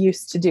not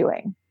used to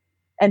doing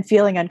and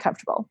feeling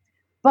uncomfortable.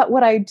 But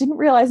what I didn't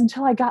realize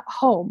until I got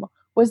home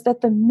was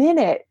that the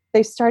minute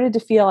they started to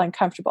feel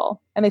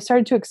uncomfortable and they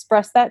started to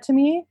express that to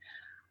me,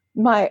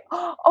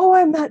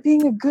 I'm not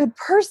being a good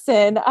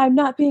person. I'm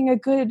not being a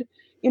good,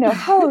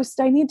 host.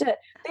 They need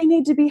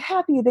to be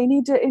happy. They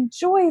need to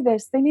enjoy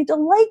this. They need to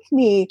like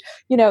me.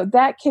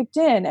 That kicked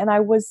in, and I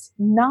was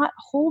not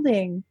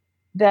holding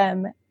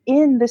them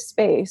in the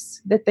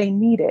space that they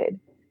needed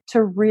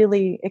to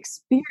really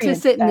experience to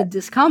sit in the that.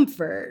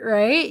 discomfort,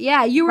 right?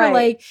 Yeah. You were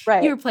Right.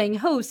 you were playing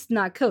host,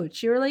 not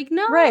coach. You were like,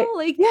 no, Right.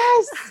 like,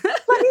 yes,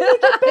 let me make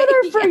it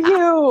better for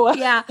you.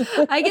 Yeah.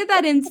 I get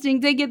that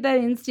instinct.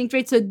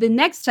 Right? So the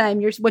next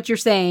time what you're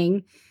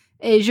saying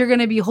is you're going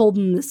to be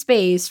holding the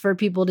space for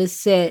people to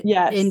sit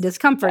in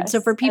discomfort. Yes.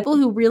 So for people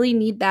who really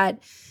need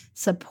that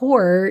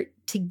support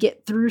to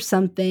get through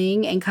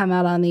something and come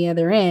out on the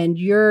other end,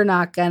 you're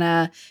not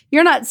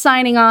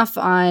signing off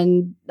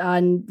on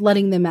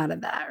letting them out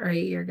of that,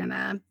 right? You're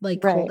gonna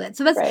hold it.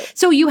 So that's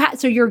so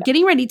you're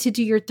getting ready to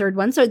do your third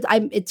one. So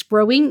it's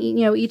growing,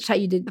 each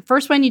time you did the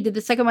first one, you did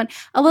the second one.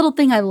 A little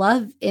thing I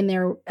love in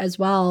there as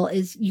well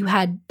is you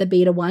had the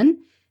beta one,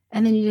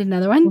 and then you did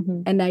another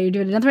one, and now you're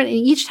doing another one. And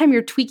each time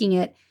you're tweaking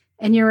it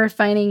and you're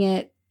refining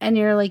it and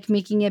you're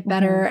making it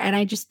better. And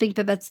I just think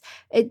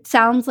it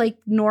sounds like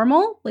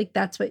normal. Like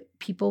that's what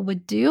people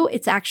would do.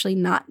 It's actually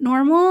not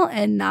normal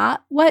and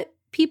not what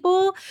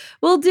people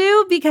will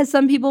do, because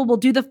some people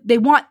will they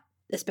want,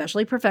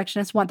 especially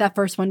perfectionists, want that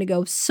first one to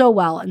go so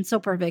well and so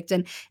perfect.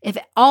 And if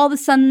all the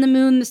sun, the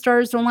moon, the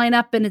stars don't line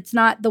up and it's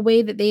not the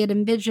way that they had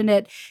envisioned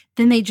it,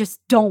 then they just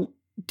don't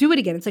do it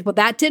again. It's like, well,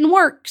 that didn't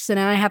work. So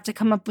now I have to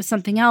come up with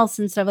something else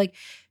and stuff.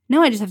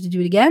 No, I just have to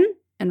do it again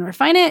and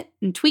refine it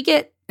and tweak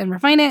it and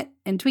refine it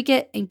and tweak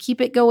it and keep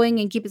it going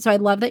and keep it. So I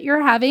love that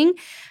you're having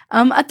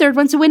a third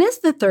one. So when is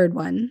the third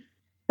one?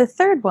 The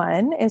third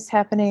one is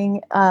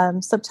happening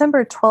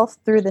September 12th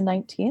through the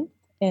 19th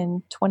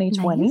in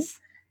 2020. Nice.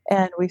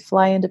 And we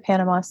fly into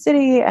Panama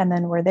City, and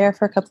then we're there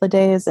for a couple of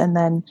days. And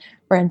then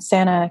we're in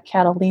Santa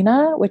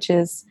Catalina, which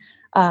is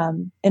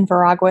in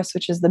Veraguas,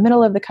 which is the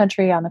middle of the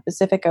country on the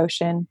Pacific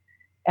Ocean.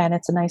 And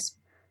it's a nice,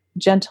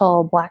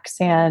 gentle black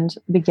sand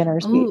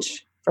beginner's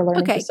beach for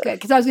learning to surf. Okay, good.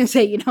 Because I was going to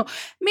say,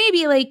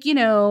 maybe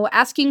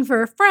asking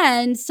for a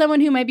friend,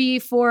 someone who might be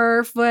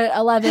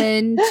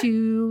 4'11"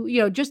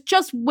 to,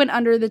 just went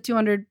under the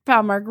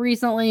 200-pound mark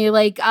recently.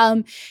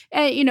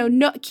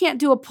 No, can't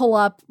do a pull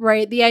up,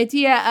 right? The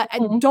idea,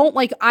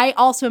 I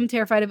also am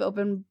terrified of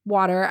open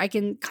water. I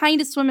can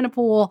kind of swim in a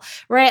pool,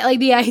 right?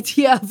 The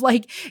idea of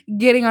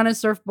getting on a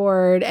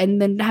surfboard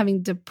and then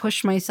having to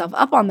push myself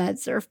up on that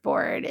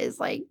surfboard is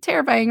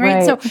terrifying,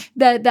 right? So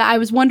that I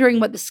was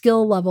wondering what the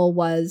skill level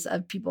was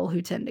of people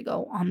who tend to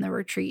go on the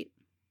retreat.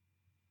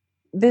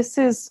 This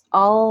is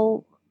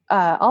all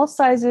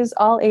sizes,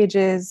 all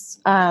ages.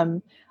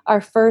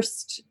 Our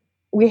first,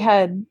 we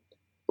have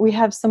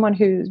someone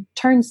who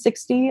turned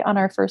 60 on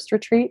our first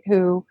retreat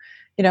who,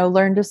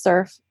 learned to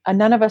surf.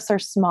 None of us are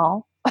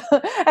small.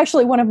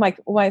 Actually, one of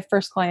my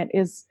first client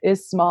is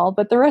small,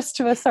 but the rest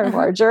of us are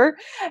larger.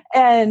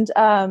 And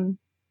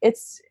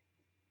it's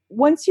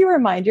once you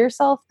remind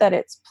yourself that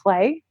it's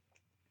play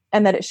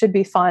and that it should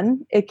be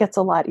fun, it gets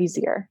a lot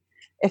easier.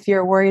 If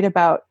you're worried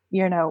about,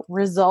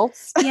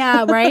 results.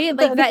 Yeah, right?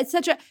 That's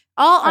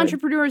all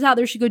entrepreneurs out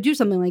there should go do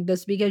something like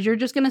this, because you're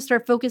just going to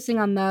start focusing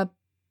on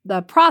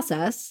the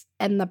process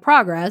and the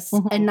progress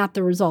and not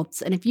the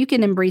results. And if you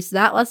can embrace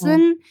that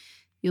lesson,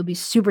 you'll be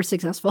super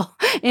successful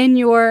in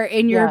your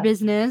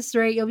business,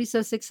 right? You'll be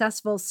so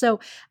successful. So,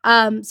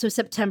 so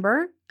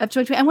September of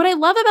 2020. And what I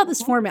love about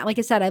this format, like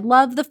I said, I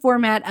love the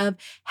format of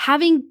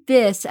having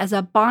this as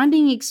a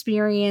bonding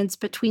experience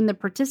between the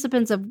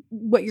participants of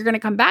what you're going to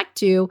come back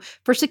to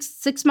for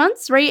six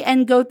months, right?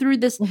 And go through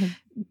this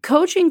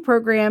coaching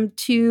program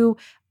to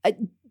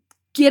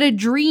get a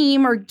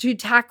dream or to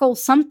tackle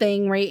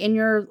something, right, in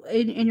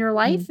your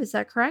life. Is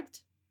that correct?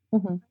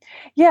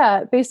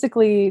 Yeah,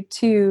 basically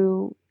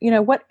to,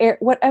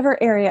 whatever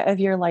area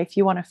of your life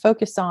you want to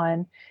focus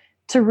on,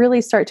 to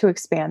really start to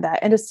expand that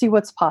and to see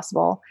what's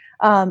possible.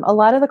 A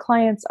lot of the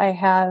clients I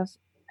have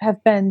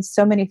been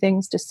so many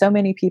things to so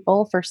many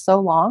people for so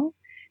long,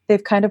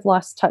 they've kind of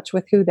lost touch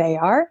with who they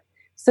are.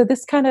 So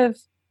this kind of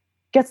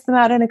gets them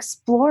out and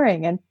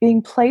exploring and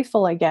being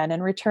playful again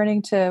and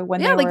returning to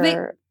when they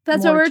were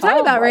that's what we're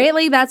talking about,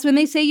 right? That's when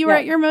they say you were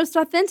at your most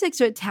authentic.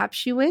 So it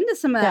taps you into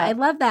some of that. I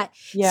love that.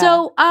 Yeah.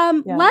 So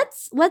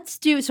let's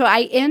do, so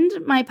I end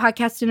my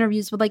podcast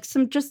interviews with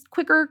some just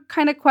quicker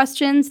kind of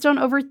questions. Don't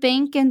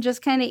overthink and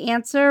just kind of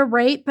answer,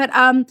 right? But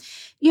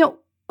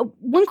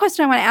one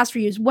question I want to ask for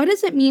you is, what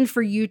does it mean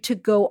for you to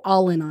go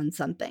all in on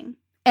something?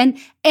 And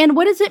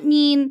what does it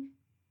mean?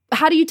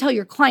 How do you tell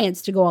your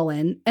clients to go all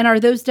in? And are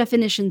those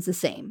definitions the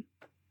same?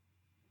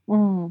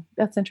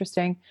 That's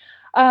interesting.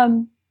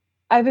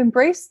 I've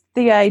embraced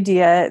the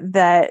idea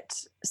that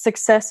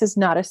success is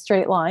not a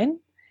straight line.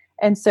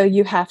 And so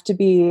you have to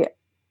be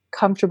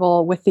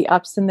comfortable with the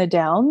ups and the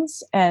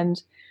downs.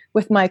 And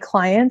with my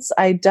clients,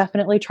 I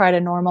definitely try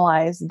to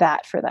normalize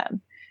that for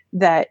them.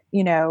 That,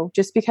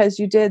 just because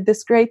you did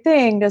this great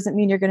thing doesn't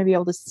mean you're going to be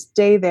able to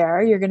stay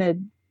there. You're going to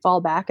fall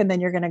back and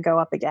then you're going to go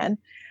up again.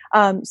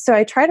 So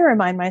I try to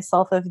remind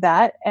myself of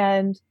that.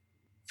 And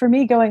for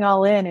me, going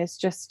all in is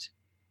just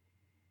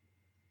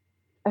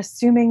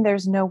assuming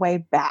there's no way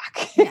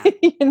back.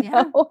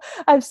 Yeah.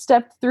 I've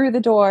stepped through the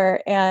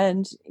door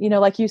and,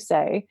 like you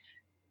say,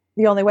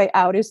 the only way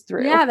out is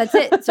through. Yeah, that's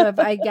it. So if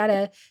I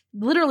gotta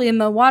literally in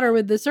the water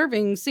with the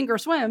surfing, sink or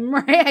swim,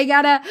 right? I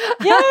gotta,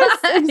 Yes,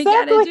 exactly.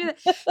 I gotta do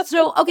that.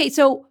 So, okay.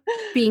 So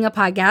being a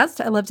podcast,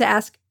 I love to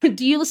ask,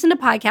 do you listen to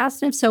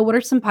podcasts? And if so, what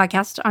are some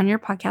podcasts on your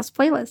podcast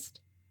playlist?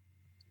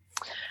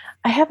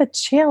 I have a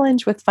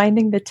challenge with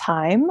finding the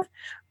time,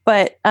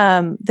 but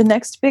the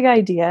next big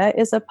idea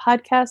is a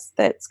podcast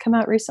that's come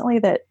out recently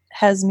that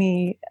has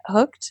me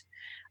hooked.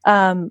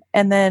 And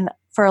then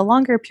for a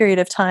longer period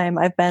of time,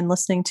 I've been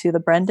listening to The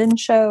Brendan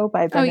Show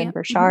by Brendan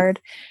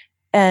Burchard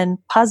and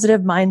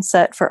Positive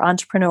Mindset for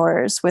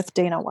Entrepreneurs with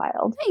Dana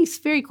Wilde. Nice.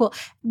 Very cool.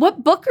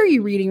 What book are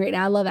you reading right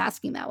now? I love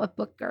asking that. What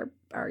book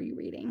are you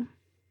reading?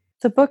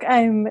 The book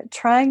I'm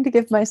trying to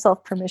give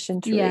myself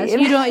permission to read. Yes,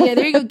 you don't. Yeah,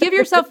 there you go. Give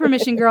yourself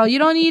permission, girl. You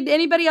don't need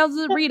anybody else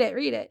to read it.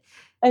 Read it.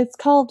 It's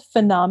called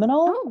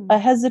Phenomenal, A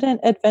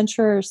Hesitant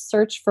Adventurer's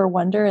Search for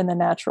Wonder in the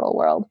Natural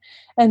World.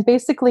 And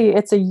basically,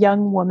 it's a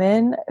young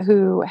woman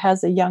who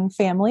has a young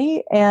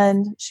family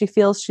and she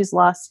feels she's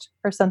lost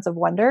her sense of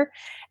wonder.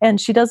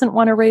 And she doesn't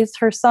want to raise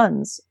her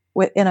sons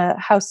in a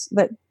house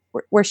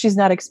where she's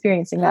not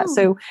experiencing that.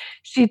 So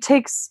she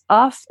takes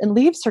off and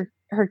leaves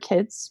her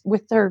kids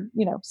with her,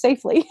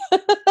 safely.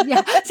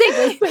 Yeah,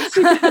 safely.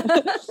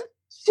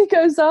 She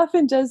goes off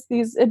and does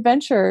these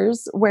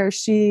adventures where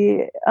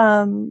she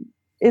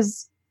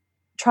is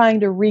trying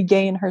to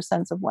regain her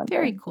sense of wonder.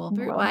 Very cool.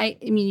 Very well. I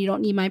mean, you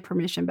don't need my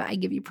permission, but I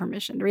give you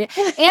permission to read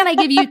it. And I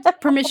give you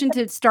permission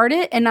to start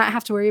it and not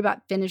have to worry about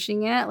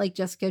finishing it, like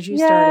just because you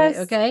started.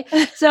 Okay.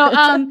 So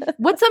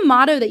what's a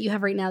motto that you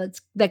have right now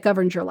that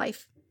governs your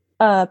life?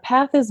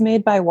 Path is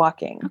made by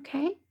walking.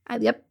 Okay.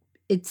 Yep.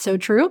 It's so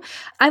true.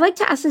 I like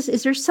to ask this,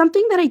 is there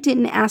something that I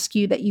didn't ask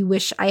you that you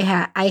wish I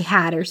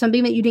had, or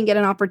something that you didn't get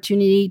an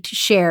opportunity to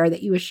share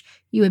that you wish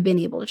you had been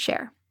able to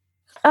share?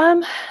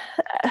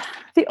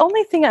 The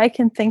only thing I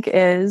can think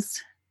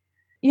is,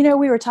 we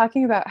were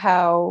talking about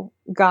how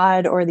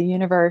God or the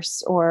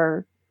universe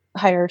or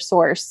higher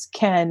source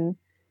can,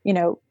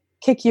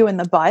 kick you in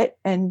the butt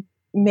and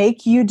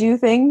make you do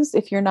things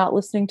if you're not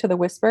listening to the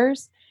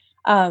whispers.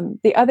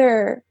 The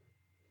other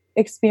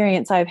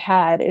experience I've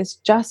had is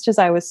just as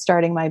I was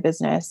starting my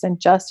business and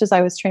just as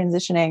I was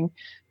transitioning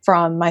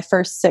from my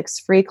first 6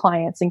 free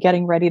clients and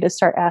getting ready to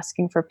start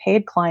asking for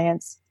paid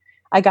clients,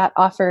 I got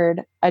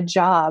offered a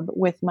job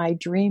with my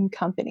dream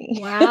company.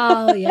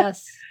 Wow,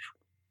 yes.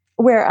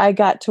 Where I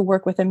got to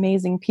work with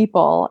amazing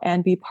people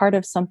and be part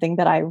of something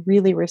that I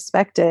really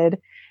respected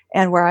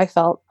and where I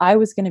felt I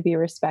was going to be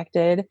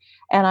respected.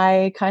 And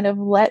I kind of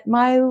let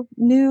my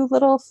new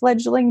little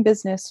fledgling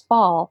business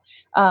fall.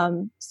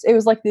 It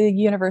was like the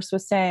universe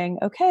was saying,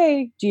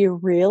 okay, do you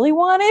really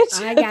want it?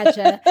 I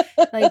gotcha.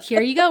 Like,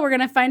 here you go. We're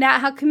going to find out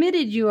how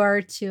committed you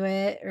are to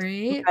it.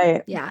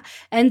 Right. Yeah.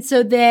 And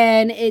so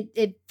then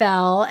it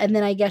fell. And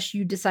then I guess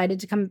you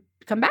decided to come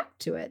back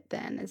to it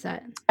then. Is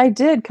that? I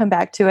did come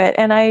back to it.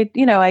 And I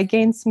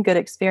gained some good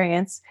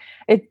experience.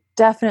 It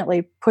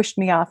definitely pushed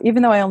me off,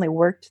 even though I only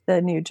worked the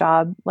new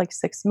job like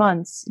 6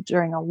 months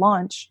during a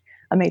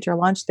major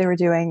launch they were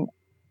doing.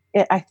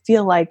 I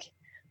feel like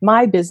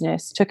my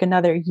business took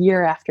another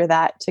year after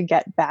that to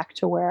get back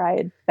to where I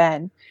had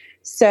been.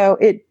 So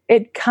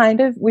it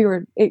kind of,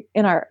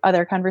 in our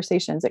other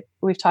conversations,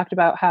 we've talked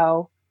about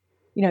how,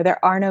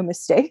 there are no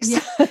mistakes.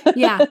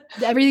 Yeah.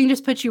 Everything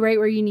just puts you right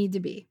where you need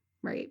to be.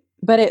 Right.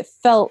 But it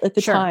felt at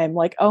the time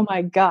like, oh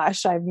my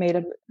gosh, I've made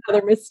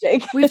another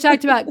mistake. We've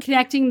talked about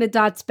connecting the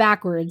dots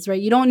backwards,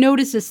 right? You don't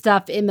notice this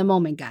stuff in the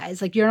moment,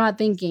 guys. Like, you're not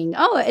thinking,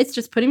 oh, it's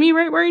just putting me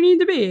right where I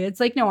need to be.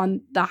 It's like, no,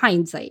 on the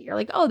hindsight, you're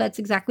like, oh, that's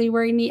exactly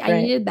where I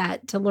needed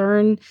that to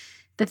learn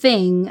the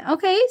thing.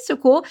 Okay, so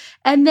cool.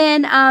 And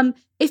then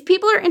if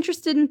people are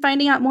interested in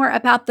finding out more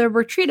about the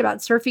retreat, about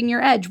surfing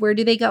your edge, where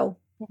do they go?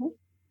 Mm-hmm.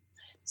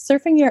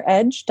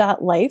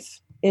 Surfingyouredge.life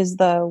is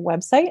the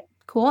website.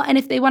 Cool. And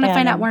if they want to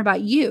find out more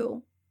about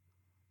you,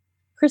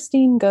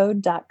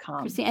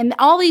 KristineGoad.com. And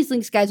all these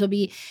links, guys, will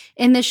be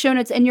in the show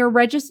notes. And you're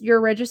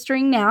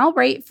registering now,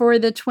 right? For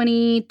the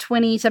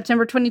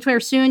September 2020, or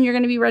soon you're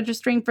going to be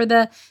registering for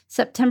the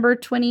September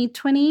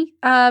 2020.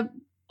 I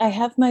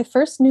have my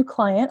first new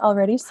client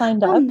already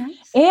signed up. Nice.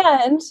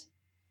 And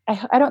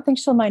I don't think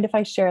she'll mind if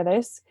I share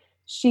this.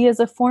 She is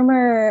a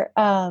former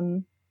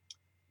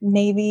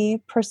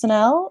Navy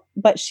personnel,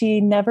 but she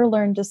never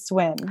learned to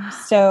swim.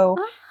 So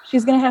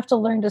she's going to have to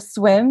learn to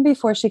swim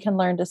before she can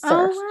learn to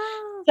surf. Oh,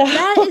 wow.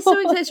 That is so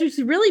exciting.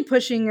 She's really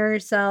pushing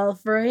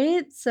herself,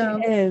 right? So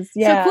it is,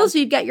 yeah. So cool. So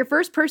you've got your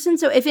first person.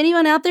 So if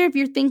anyone out there, if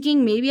you're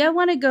thinking, maybe I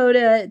want to go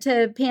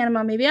to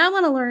Panama, maybe I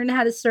want to learn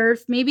how to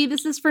surf, maybe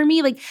this is for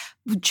me, like,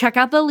 check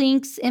out the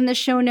links in the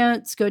show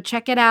notes. Go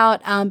check it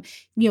out.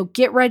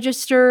 Get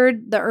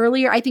registered. The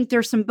earlier, I think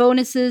there's some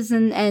bonuses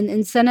and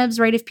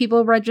incentives, right? If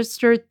people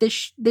register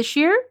this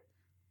year.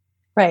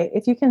 Right.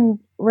 If you can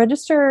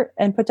register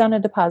and put down a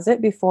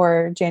deposit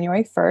before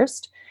January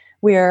 1st,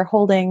 we are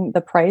holding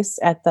the price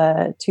at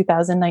the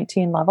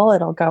 2019 level.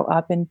 It'll go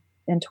up in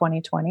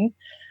 2020.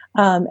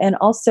 And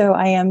also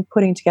I am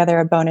putting together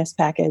a bonus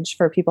package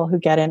for people who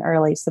get in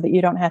early so that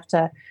you don't have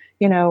to,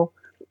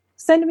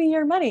 send me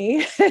your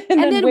money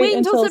and then wait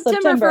until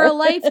September for a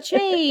life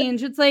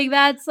change. It's like,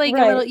 that's like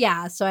right. a little,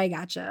 yeah. So I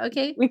gotcha.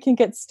 Okay. We can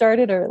get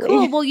started early.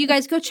 Cool. Well, you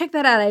guys go check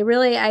that out. I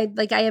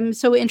am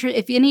so interested.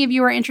 If any of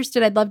you are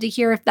interested, I'd love to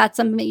hear if that's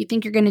something that you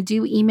think you're going to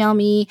do. Email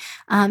me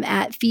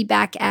at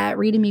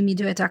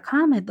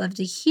feedback@readingmademedoit.com. I'd love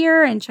to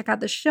hear and check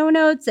out the show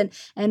notes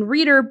and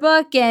read her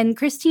book. And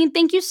Kristine,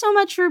 thank you so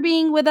much for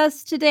being with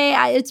us today.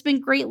 It's been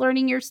great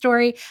learning your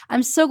story.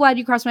 I'm so glad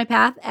you crossed my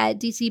path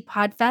at DC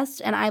Podfest,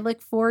 and I look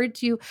forward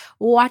to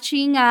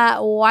watching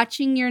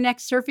your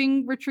next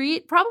surfing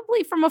retreat,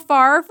 probably from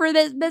afar for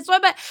this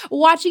one, but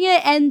watching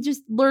it and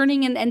just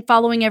learning and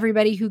following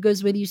everybody who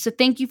goes with you. So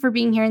thank you for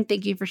being here and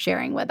thank you for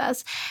sharing with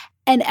us.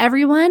 And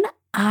everyone,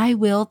 I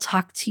will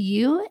talk to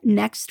you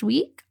next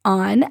week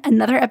on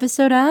another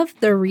episode of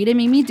the Rita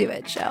Made Me Do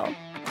It show.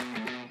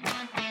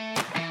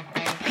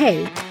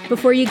 Hey,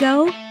 before you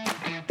go,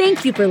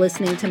 thank you for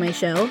listening to my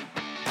show.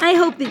 I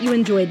hope that you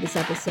enjoyed this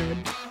episode.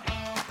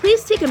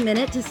 Please take a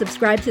minute to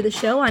subscribe to the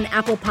show on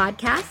Apple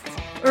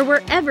Podcasts or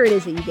wherever it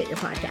is that you get your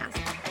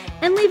podcasts,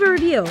 and leave a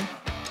review.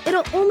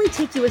 It'll only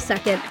take you a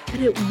second,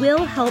 but it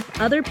will help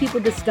other people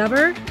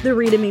discover the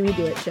Rita Made Me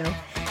Do It show.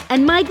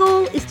 And my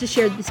goal is to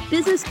share this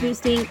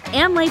business-boosting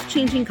and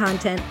life-changing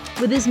content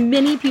with as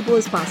many people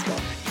as possible.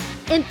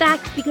 In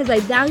fact, because I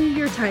value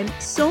your time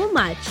so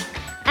much,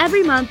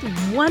 every month,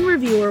 one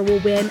reviewer will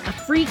win a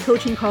free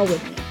coaching call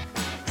with me.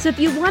 So if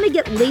you want to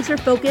get laser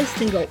focused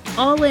and go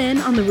all in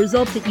on the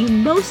result that you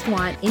most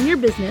want in your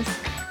business,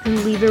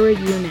 then leave a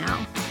review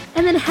now.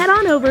 And then head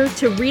on over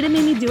to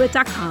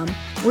RitaMadeMeDoIt.com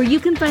where you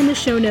can find the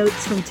show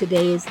notes from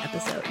today's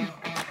episode.